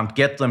you can't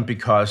get them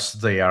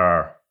because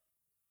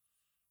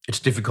it's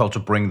difficult to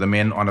bring them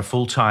in on a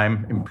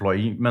full-time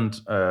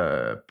employment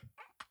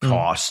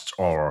cost,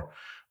 or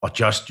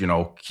just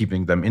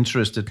keeping them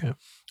interested. Okay.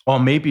 Or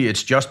maybe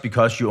it's just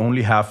because you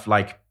only have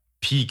like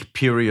peak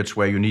periods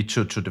where you need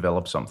to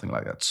develop something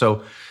like that.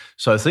 So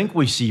I think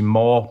we see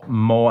more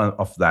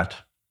of that.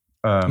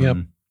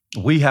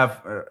 We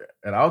have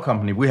at our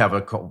company, we have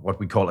what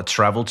we call a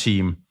travel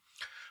team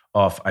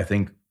of, I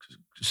think,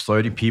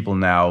 30 people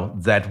now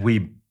that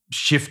we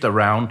shift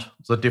around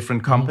the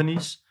different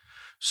companies.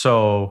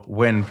 So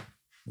when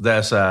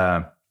there's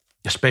a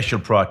special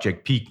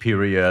project, peak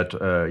period,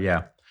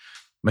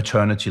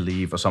 maternity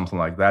leave or something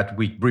like that,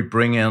 we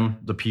bring in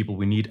the people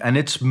we need. And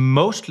it's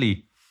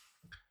mostly,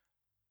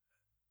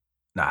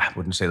 I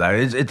wouldn't say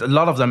that. A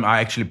lot of them are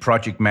actually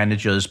project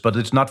managers, but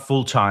it's not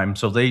full-time.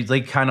 So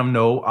they kind of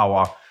know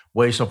our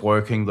ways of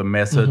working, the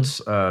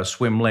methods,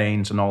 swim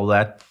lanes and all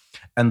that.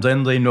 And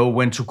then they know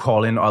when to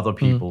call in other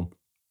people.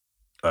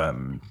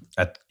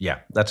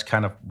 That's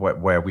kind of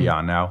where we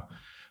are now.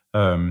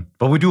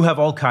 But we do have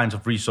all kinds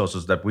of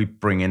resources that we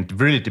bring in,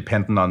 really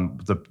dependent on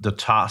the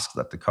task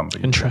that the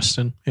company.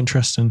 Interesting.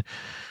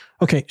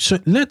 Okay, so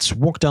let's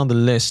walk down the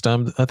list.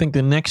 I think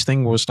the next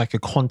thing was like a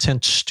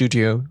content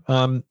studio.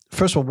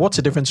 First of all, what's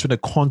the difference between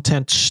a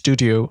content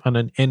studio and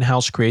an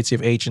in-house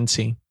creative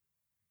agency?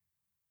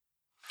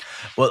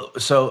 Well,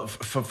 so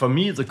for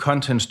me, the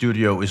content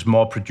studio is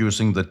more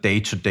producing the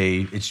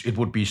day-to-day. It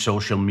would be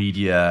social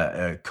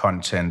media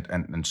content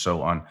and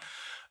so on.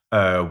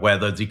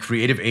 Whether the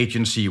creative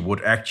agency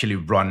would actually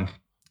run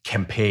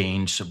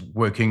campaigns,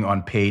 working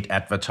on paid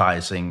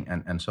advertising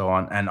and so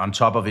on. And on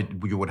top of it,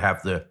 you would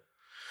have the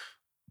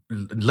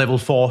level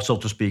 4, so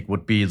to speak,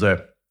 would be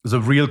the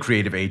real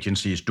creative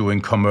agencies doing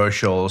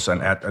commercials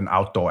and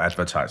outdoor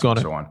advertising and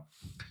so on.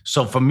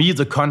 So for me,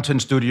 the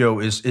content studio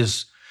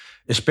is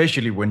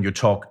especially when you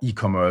talk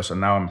e-commerce,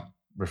 and now I'm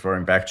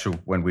referring back to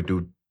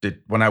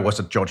when I was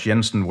at George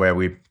Jensen, where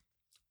we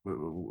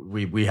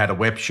had a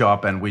web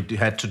shop and we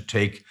had to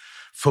take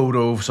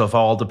photos of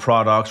all the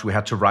products. We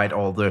had to write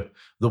all the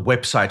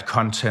website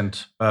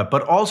content,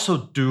 but also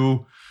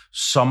do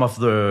some of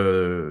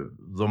the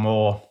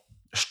more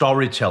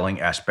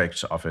storytelling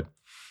aspects of it.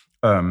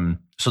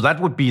 So that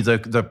would be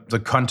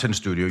the content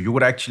studio. You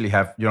would actually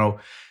have,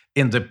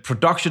 in the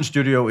production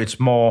studio, it's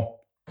more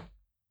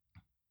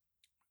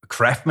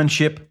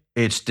craftsmanship.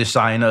 It's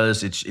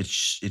designers.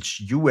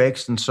 It's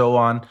UX and so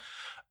on.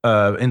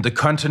 In the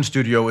content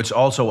studio, it's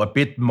also a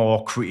bit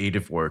more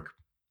creative work.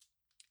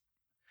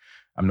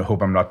 I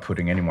hope I'm not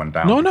putting anyone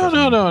down. No.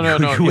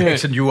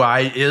 UX and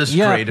UI is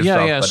creative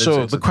stuff. Yeah.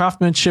 So the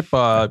craftsmanship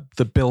are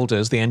the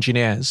builders, the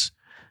engineers.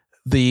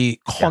 The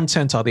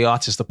content are the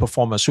artists, the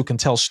performers who can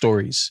tell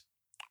stories,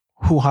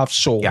 who have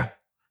soul. Yeah.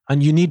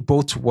 And you need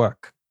both to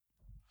work.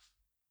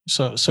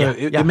 So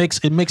it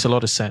makes a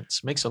lot of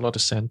sense. Makes a lot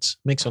of sense.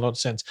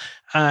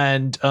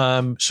 And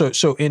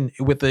so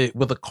with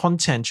the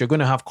content, you're going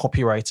to have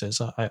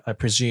copywriters, I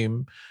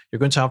presume. You're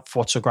going to have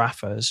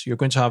photographers. You're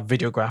going to have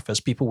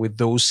videographers, people with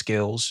those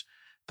skills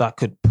that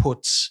could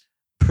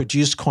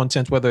produce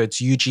content, whether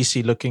it's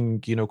UGC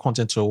looking,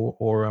 content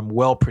or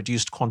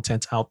well-produced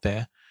content out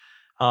there.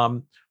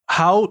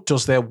 How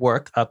does their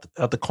work at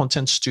the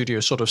content studio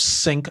sort of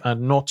sync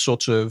and not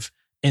sort of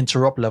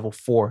interrupt level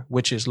 4,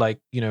 which is like,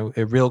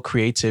 a real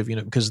creative,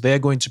 because they're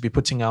going to be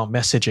putting out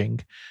messaging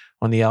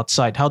on the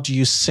outside. How do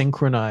you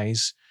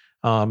synchronize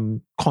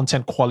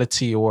content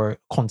quality or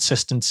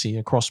consistency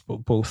across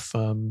both?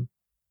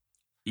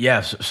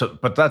 Yes,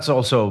 but that's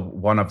also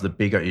one of the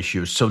bigger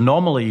issues. So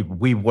normally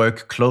we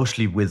work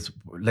closely with,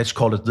 let's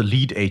call it the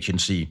lead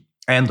agency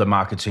and the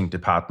marketing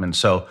department.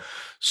 So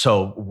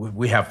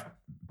we have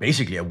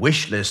basically a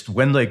wish list.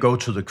 When they go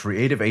to the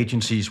creative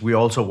agencies, we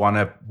also want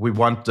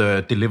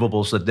the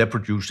deliverables that they're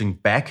producing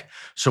back,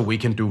 so we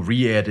can do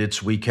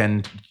re-edits. We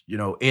can,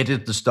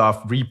 edit the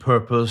stuff,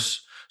 repurpose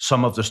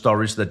some of the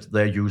stories that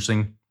they're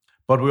using.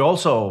 But we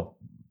also,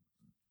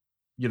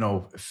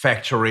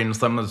 factor in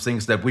some of the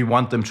things that we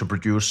want them to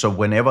produce. So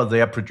whenever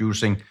they're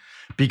producing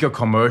bigger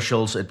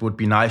commercials, it would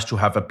be nice to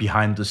have a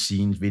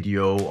behind-the-scenes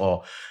video,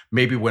 or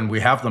maybe when we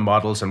have the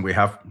models and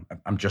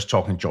I'm just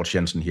talking George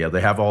Jensen here,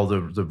 they have all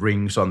the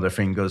rings on their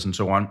fingers and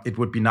so on. It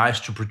would be nice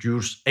to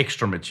produce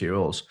extra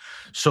materials.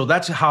 So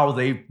that's how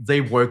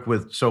they work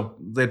with. So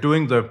they're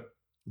doing the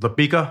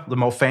bigger, the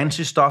more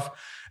fancy stuff,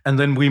 and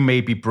then we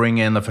maybe bring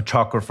in a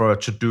photographer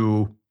to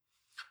do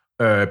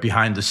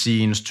behind the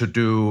scenes, to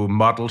do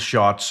model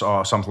shots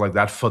or something like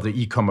that for the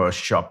e-commerce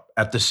shop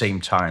at the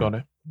same time. Got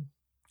it.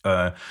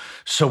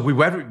 So we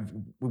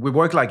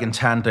work like in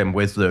tandem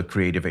with the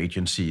creative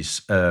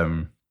agencies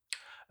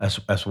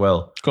as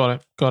well.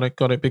 Got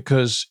it.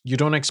 Because you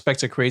don't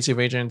expect a creative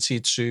agency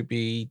to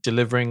be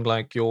delivering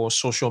like your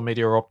social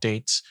media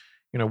updates,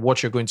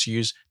 what you're going to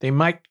use. They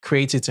might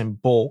create it in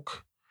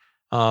bulk,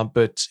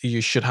 but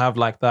you should have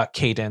like that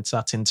cadence,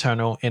 that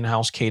internal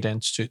in-house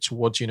cadence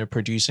towards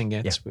producing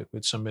it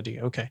with somebody.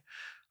 Okay,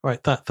 all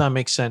right, that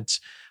makes sense.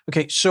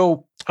 Okay,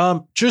 so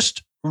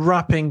just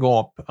wrapping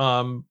up.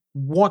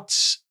 What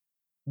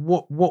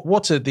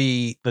are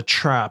the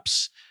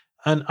traps?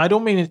 And I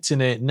don't mean it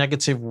in a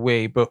negative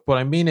way, but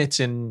I mean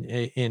it in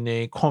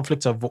a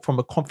from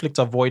a conflict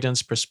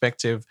avoidance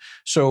perspective.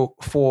 So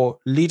for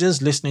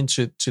leaders listening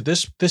to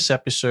this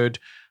episode,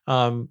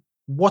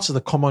 what are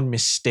the common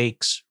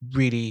mistakes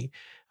really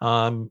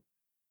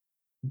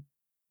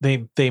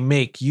they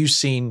make, you've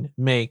seen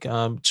make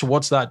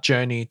towards that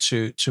journey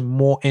to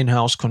more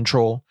in-house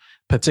control,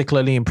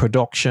 particularly in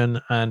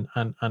production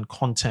and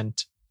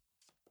content?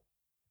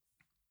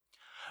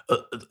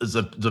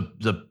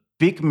 The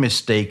big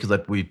mistake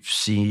that we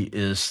see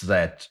is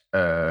that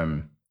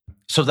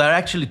so there are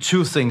actually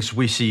two things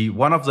we see.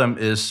 One of them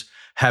is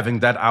having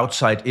that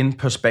outside-in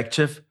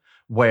perspective,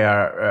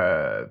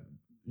 where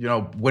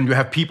when you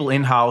have people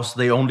in-house,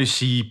 they only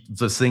see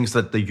the things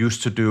that they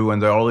used to do,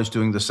 and they're always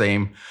doing the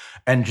same.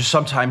 And you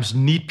sometimes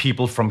need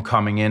people from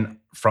coming in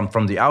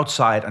from the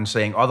outside and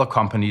saying other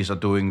companies are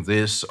doing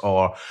this,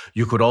 or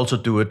you could also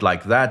do it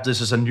like that. This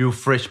is a new,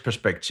 fresh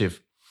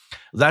perspective.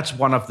 That's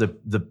one of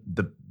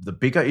the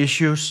bigger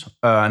issues.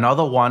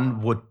 Another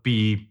one would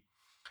be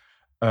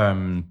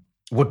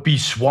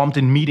swamped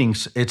in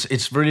meetings.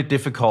 It's really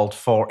difficult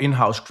for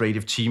in-house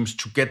creative teams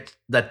to get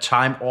that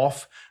time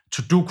off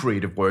to do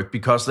creative work,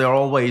 because they're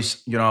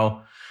always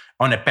on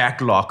a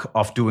backlog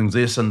of doing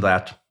this and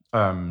that.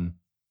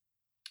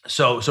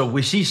 So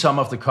we see some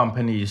of the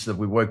companies that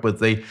we work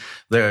with,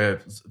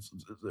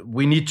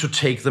 we need to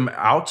take them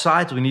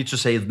outside. We need to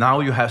say, now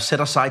you have set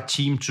aside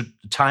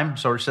time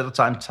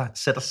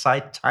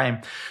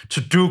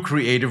to do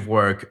creative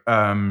work,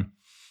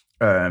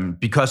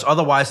 because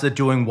otherwise they're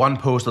doing one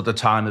post at a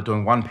time, they're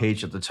doing one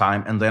page at a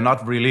time, and they're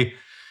not really,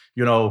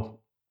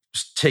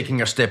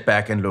 taking a step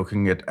back and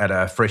looking at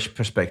a fresh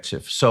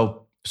perspective.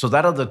 So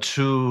that are the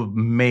two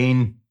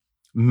main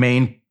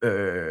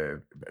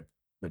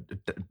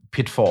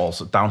pitfalls,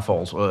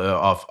 downfalls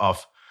of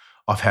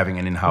having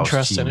an in-house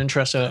team.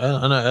 Interesting.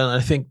 And I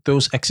think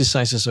those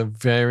exercises are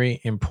very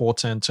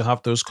important, to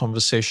have those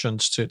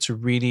conversations, to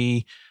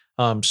really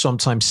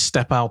sometimes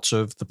step out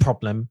of the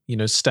problem,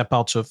 step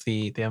out of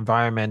the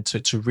environment,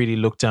 to really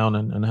look down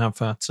and have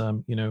that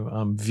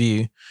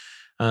view.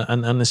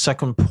 And the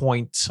second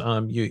point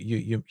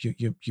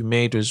you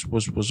made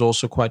was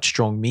also quite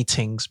strong.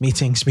 Meetings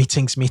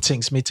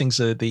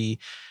are the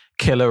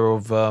killer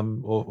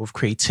of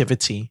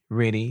creativity,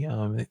 really.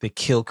 They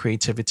kill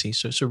creativity.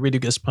 So really,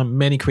 because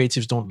many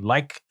creatives don't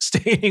like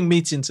staying in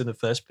meetings in the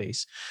first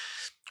place.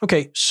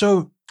 Okay,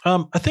 so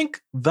I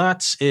think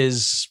that's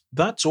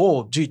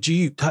all.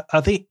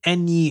 Are there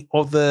any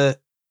other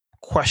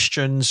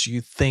questions you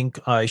think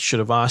I should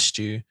have asked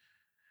you?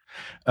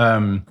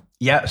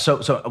 Yeah.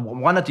 So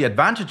one of the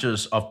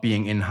advantages of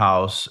being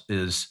in-house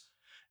is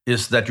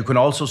that you can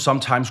also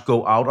sometimes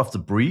go out of the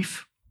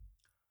brief.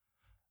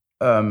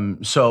 One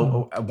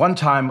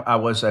time I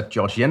was at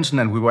George Jensen,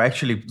 and we were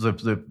actually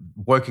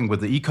working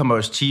with the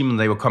e-commerce team, and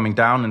they were coming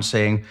down and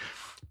saying,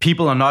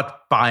 people are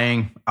not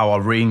buying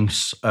our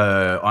rings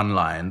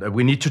online.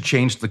 We need to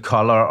change the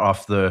color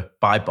of the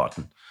buy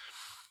button.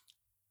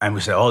 And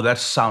we say, oh, that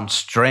sounds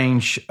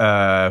strange.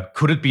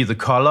 Could it be the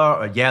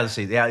color? They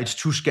say, it's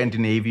too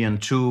Scandinavian,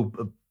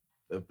 too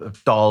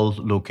dull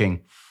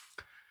looking.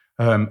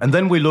 And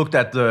then we looked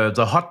at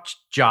the hot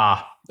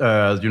jar,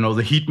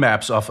 the heat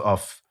maps of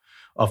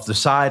the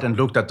site, and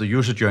looked at the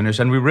user journeys,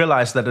 and we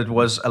realized that it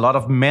was a lot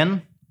of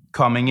men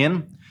coming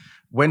in,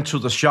 went to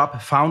the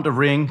shop, found a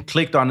ring,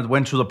 clicked on it,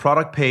 went to the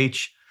product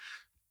page,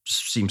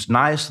 seems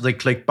nice, they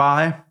clicked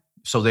buy,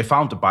 so they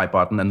found the buy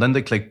button, and then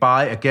they clicked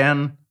buy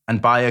again,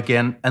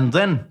 and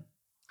then,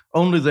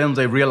 only then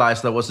they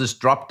realized there was this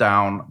drop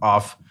down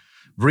of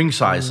ring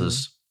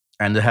sizes,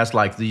 and it has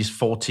like these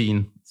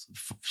 14,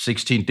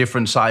 16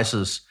 different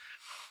sizes,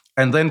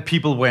 and then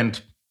people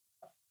went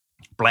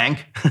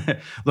blank.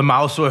 The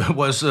mouse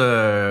was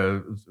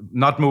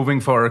not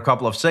moving for a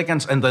couple of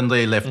seconds, and then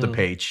they left the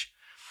page.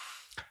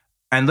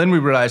 And then we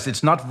realized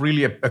it's not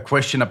really a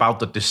question about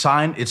the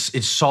design.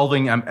 It's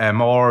solving a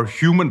more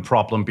human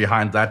problem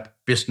behind that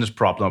business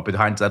problem,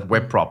 behind that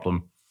web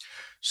problem.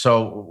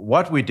 So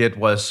what we did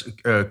was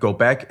go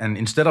back, and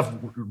instead of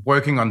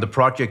working on the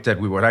project that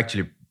we were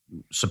actually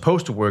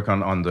supposed to work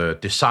on the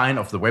design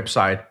of the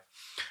website,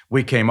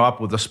 we came up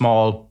with a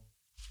small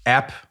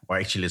app, or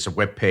actually it's a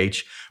web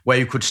page, where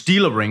you could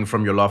steal a ring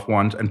from your loved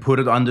one and put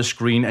it on the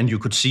screen, and you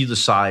could see the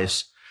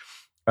size.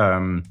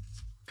 And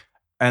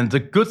the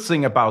good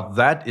thing about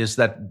that is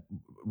that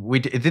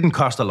it didn't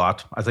cost a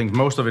lot. I think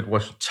most of it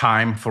was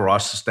time for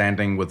us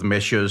standing with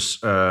measures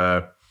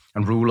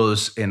and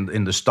rulers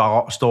in the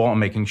store,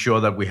 making sure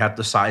that we had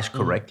the size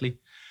correctly.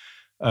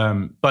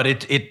 But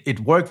it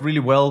worked really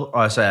well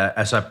as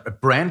a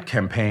brand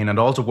campaign, and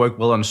also worked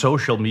well on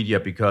social media,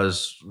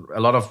 because a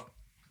lot of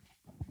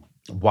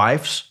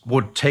wives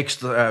would tag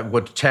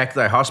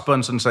their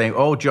husbands and saying,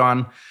 "Oh,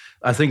 John,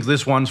 I think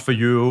this one's for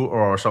you,"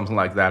 or something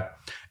like that.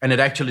 And it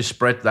actually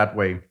spread that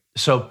way.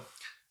 So,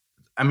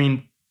 I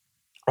mean,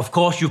 of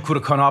course, you could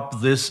have come up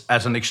with this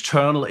as an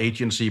external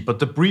agency, but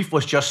the brief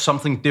was just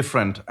something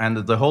different. And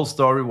the whole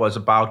story was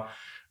about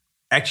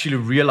actually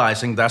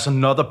realizing there's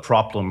another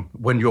problem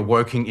when you're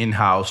working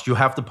in-house. You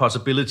have the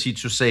possibility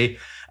to say,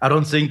 I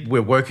don't think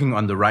we're working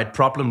on the right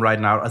problem right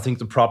now. I think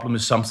the problem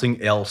is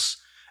something else.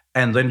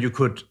 And then you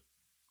could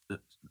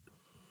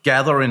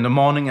gather in the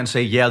morning and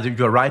say, yeah,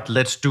 you're right,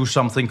 let's do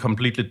something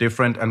completely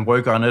different and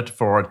work on it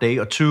for a day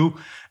or two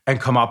and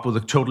come up with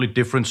a totally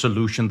different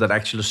solution that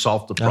actually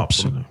solved the problem.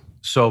 Absolutely.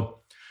 So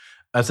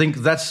I think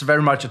that's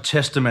very much a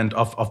testament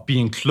of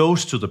being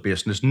close to the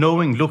business,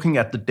 looking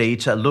at the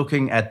data,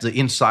 looking at the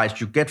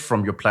insights you get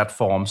from your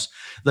platforms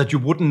that you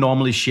wouldn't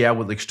normally share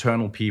with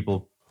external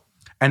people.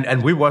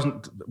 And we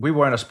weren't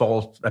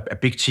a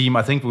big team.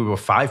 I think we were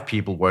 5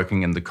 people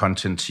working in the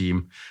content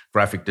team,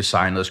 graphic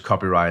designers,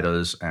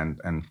 copywriters,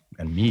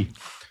 and me.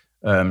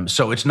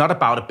 So it's not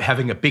about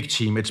having a big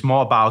team. It's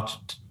more about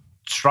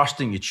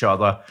trusting each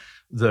other,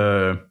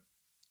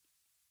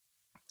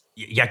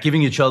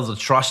 giving each other the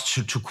trust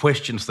to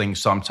question things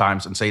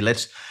sometimes and say,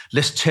 let's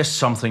test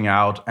something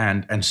out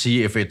and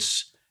see if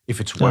it's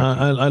working.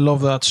 I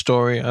love that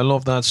story.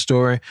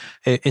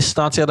 It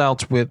started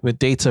out with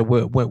data.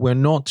 We're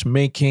not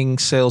making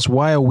sales.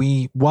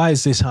 Why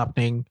is this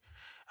happening?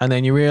 And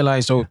then you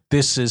realize, oh,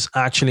 this is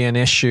actually an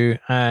issue.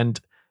 And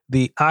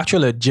the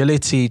actual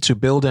agility to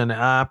build an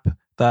app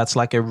that's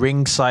like a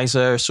ring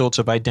sizer sort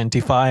of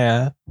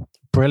identifier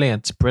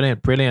Brilliant.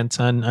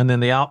 And then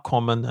the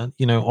outcome and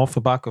off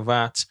the back of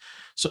that.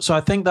 So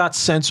I think that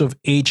sense of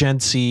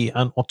agency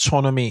and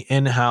autonomy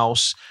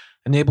in-house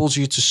enables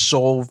you to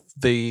solve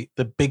the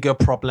bigger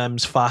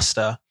problems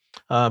faster.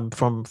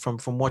 From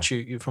what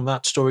from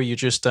that story you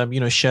just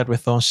shared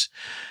with us.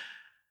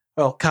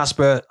 Well,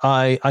 Kasper,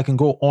 I can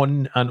go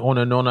on and on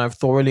and on. I've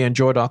thoroughly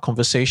enjoyed our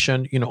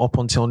conversation, up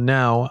until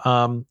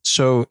now.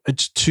 So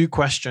it's two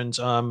questions.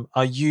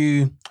 Are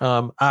you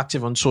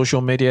active on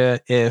social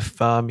media? If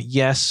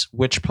yes,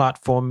 which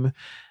platform?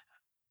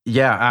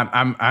 Yeah,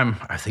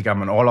 I think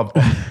I'm on all of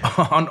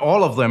on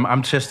all of them.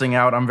 I'm testing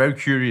out. I'm very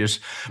curious,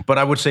 but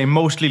I would say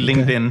mostly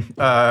LinkedIn.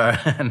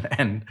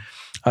 And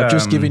I've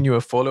just given you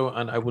a follow,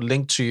 and I will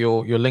link to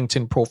your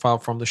LinkedIn profile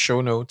from the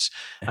show notes.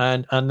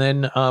 And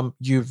then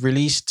you've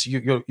released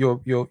you're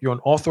an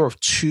author of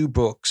two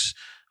books.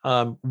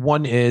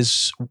 One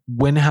is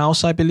Win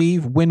House, I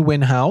believe,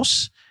 Win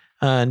House,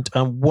 and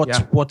what's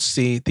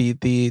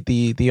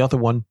the other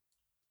one?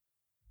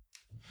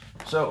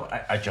 So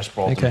I just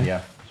brought them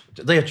here.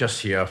 They are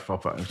just here.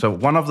 So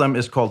one of them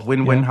is called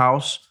Win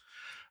House.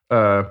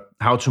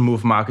 How to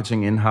move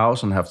marketing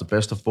in-house and have the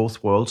best of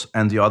both worlds.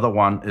 And the other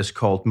one is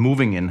called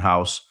Moving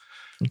In-House.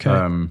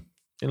 Okay.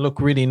 They look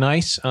really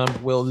nice.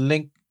 We'll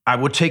link. I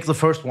would take the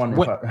first one.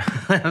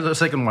 The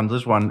second one,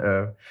 this one.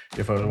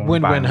 If I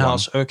Win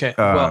House. Okay.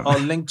 Well, I'll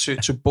link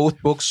to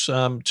both books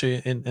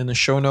in the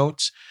show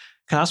notes.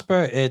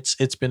 Kasper,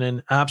 it's been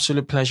an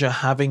absolute pleasure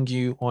having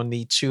you on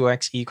the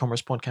 2X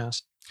e-commerce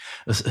podcast.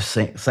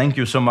 Thank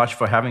you so much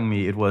for having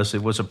me. It was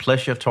a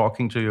pleasure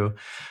talking to you.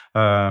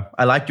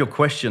 I like your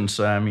questions.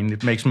 I mean,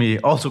 it makes me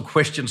also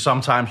question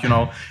sometimes.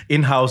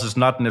 In-house is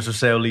not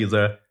necessarily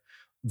the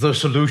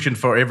solution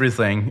for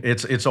everything.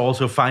 It's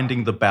also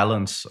finding the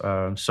balance.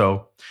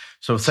 So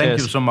thank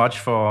you so much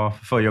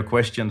for your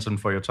questions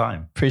and for your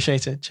time.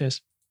 Appreciate it.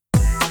 Cheers.